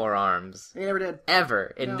buzzsaw forearms. They never did.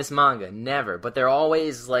 Ever in this manga. Never. But they're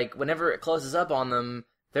always, like, whenever it closes up on them,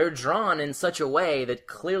 they're drawn in such a way that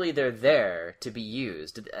clearly they're there to be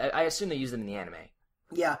used. I assume they use them in the anime.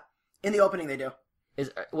 Yeah. In the opening they do.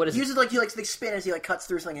 What is he uses, like, they spin as he, like, cuts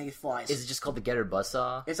through something and he flies. Is it just called the Getter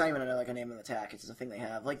Buzzsaw? It's not even like a name of the attack. It's just a thing they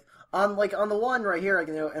have. Like on the one right here,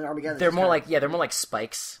 in Armageddon. They're more like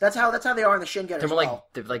spikes. That's how they are in the Shin Getter.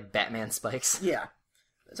 They're like Batman spikes. Yeah.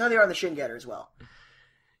 That's how they are in the Shin Getter as well.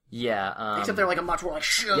 Yeah. Except they're like a much more like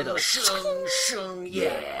shung.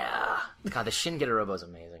 Yeah. God, the Shin Getter Robo is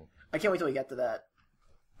amazing. I can't wait till we get to that.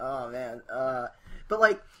 Oh man. But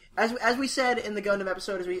like as we said in the Gundam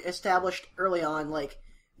episode, as we established early on, like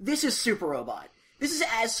this is Super Robot. This is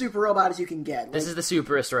as Super Robot as you can get. Like, this is the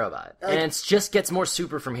superest robot, and it just gets more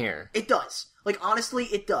super from here. It does. Like honestly,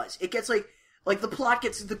 it does. It gets like the plot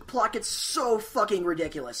gets so fucking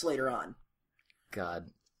ridiculous later on. God.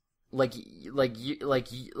 Like the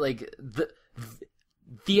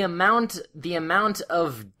amount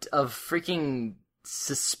of freaking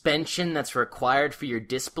suspension that's required for your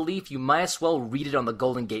disbelief, you might as well read it on the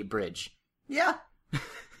Golden Gate Bridge. Yeah.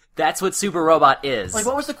 That's what Super Robot is. Like,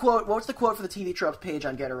 what was the quote for the TV Tropes page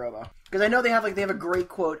on Getter Robo? Because I know they have a great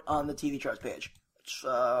quote on the TV Tropes page. It's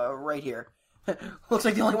right here. Looks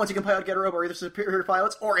like the only ones who can play out Getter Robo are either superior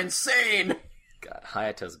pilots or insane. God,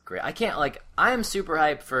 Hayato's great. I can't, I am super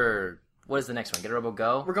hyped for, what is the next one? Getter Robo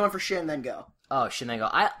Go? We're going for Shin, then Go. Oh, Shin, then Go.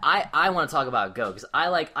 I want to talk about Go, because I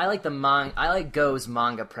like Go's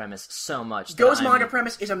manga premise so much. Go's manga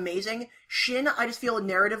premise is amazing. Shin, I just feel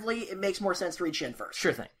narratively, it makes more sense to read Shin first.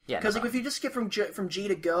 Sure thing. Yeah. Because if you just skip from G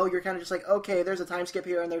to Go, you're kind of just like, okay, there's a time skip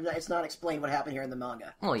here, and it's not explained what happened here in the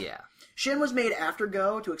manga. Oh, yeah. Shin was made after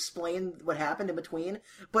Go to explain what happened in between,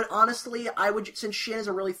 but honestly, since Shin is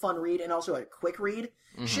a really fun read and also a quick read,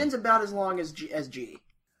 Shin's about as long as G.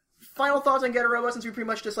 Final thoughts on Getter Robo, since we pretty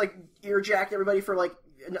much just ear-jacked everybody for a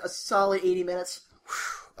solid 80 minutes.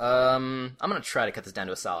 I'm gonna try to cut this down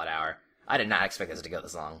to a solid hour. I did not expect this to go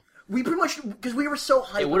this long. We pretty much, because we were so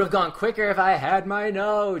hyped. It would have gone quicker if I had my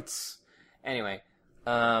notes. Anyway,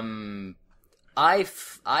 this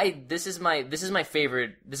is my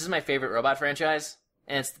favorite robot franchise,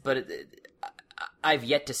 and I've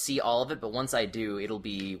yet to see all of it, but once I do, it'll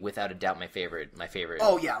be without a doubt my favorite.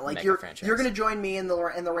 Oh yeah, you're going to join me in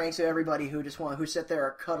the ranks of everybody who sit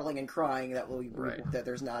there cuddling and crying that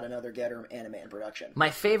there's not another Getter anime in production.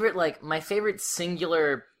 My favorite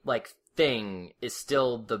singular thing is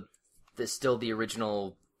still the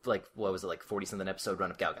original what was it 40-something episode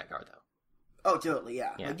run of GaoGaiGar though. Oh, totally,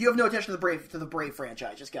 yeah. You have no attention to the Brave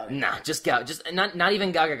franchise, just GaoGaiGar. Nah, just not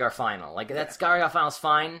even GaoGaiGar Final. That's GaoGaiGar Final's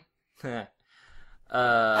fine.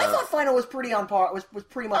 I thought Final was pretty on par. Was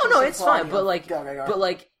pretty much. Oh no, it's fine. But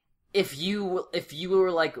if you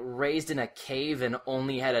were raised in a cave and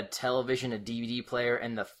only had a television, a DVD player,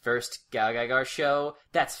 and the first GaoGaiGar show,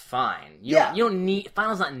 that's fine. You don't need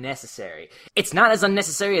Final's not necessary. It's not as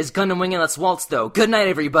unnecessary as Gundam Wing and Let's Waltz, though. Good night,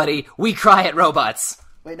 everybody. We cry at robots.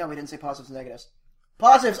 Wait, no, we didn't say positives and negatives.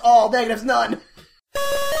 Positives all, negatives none.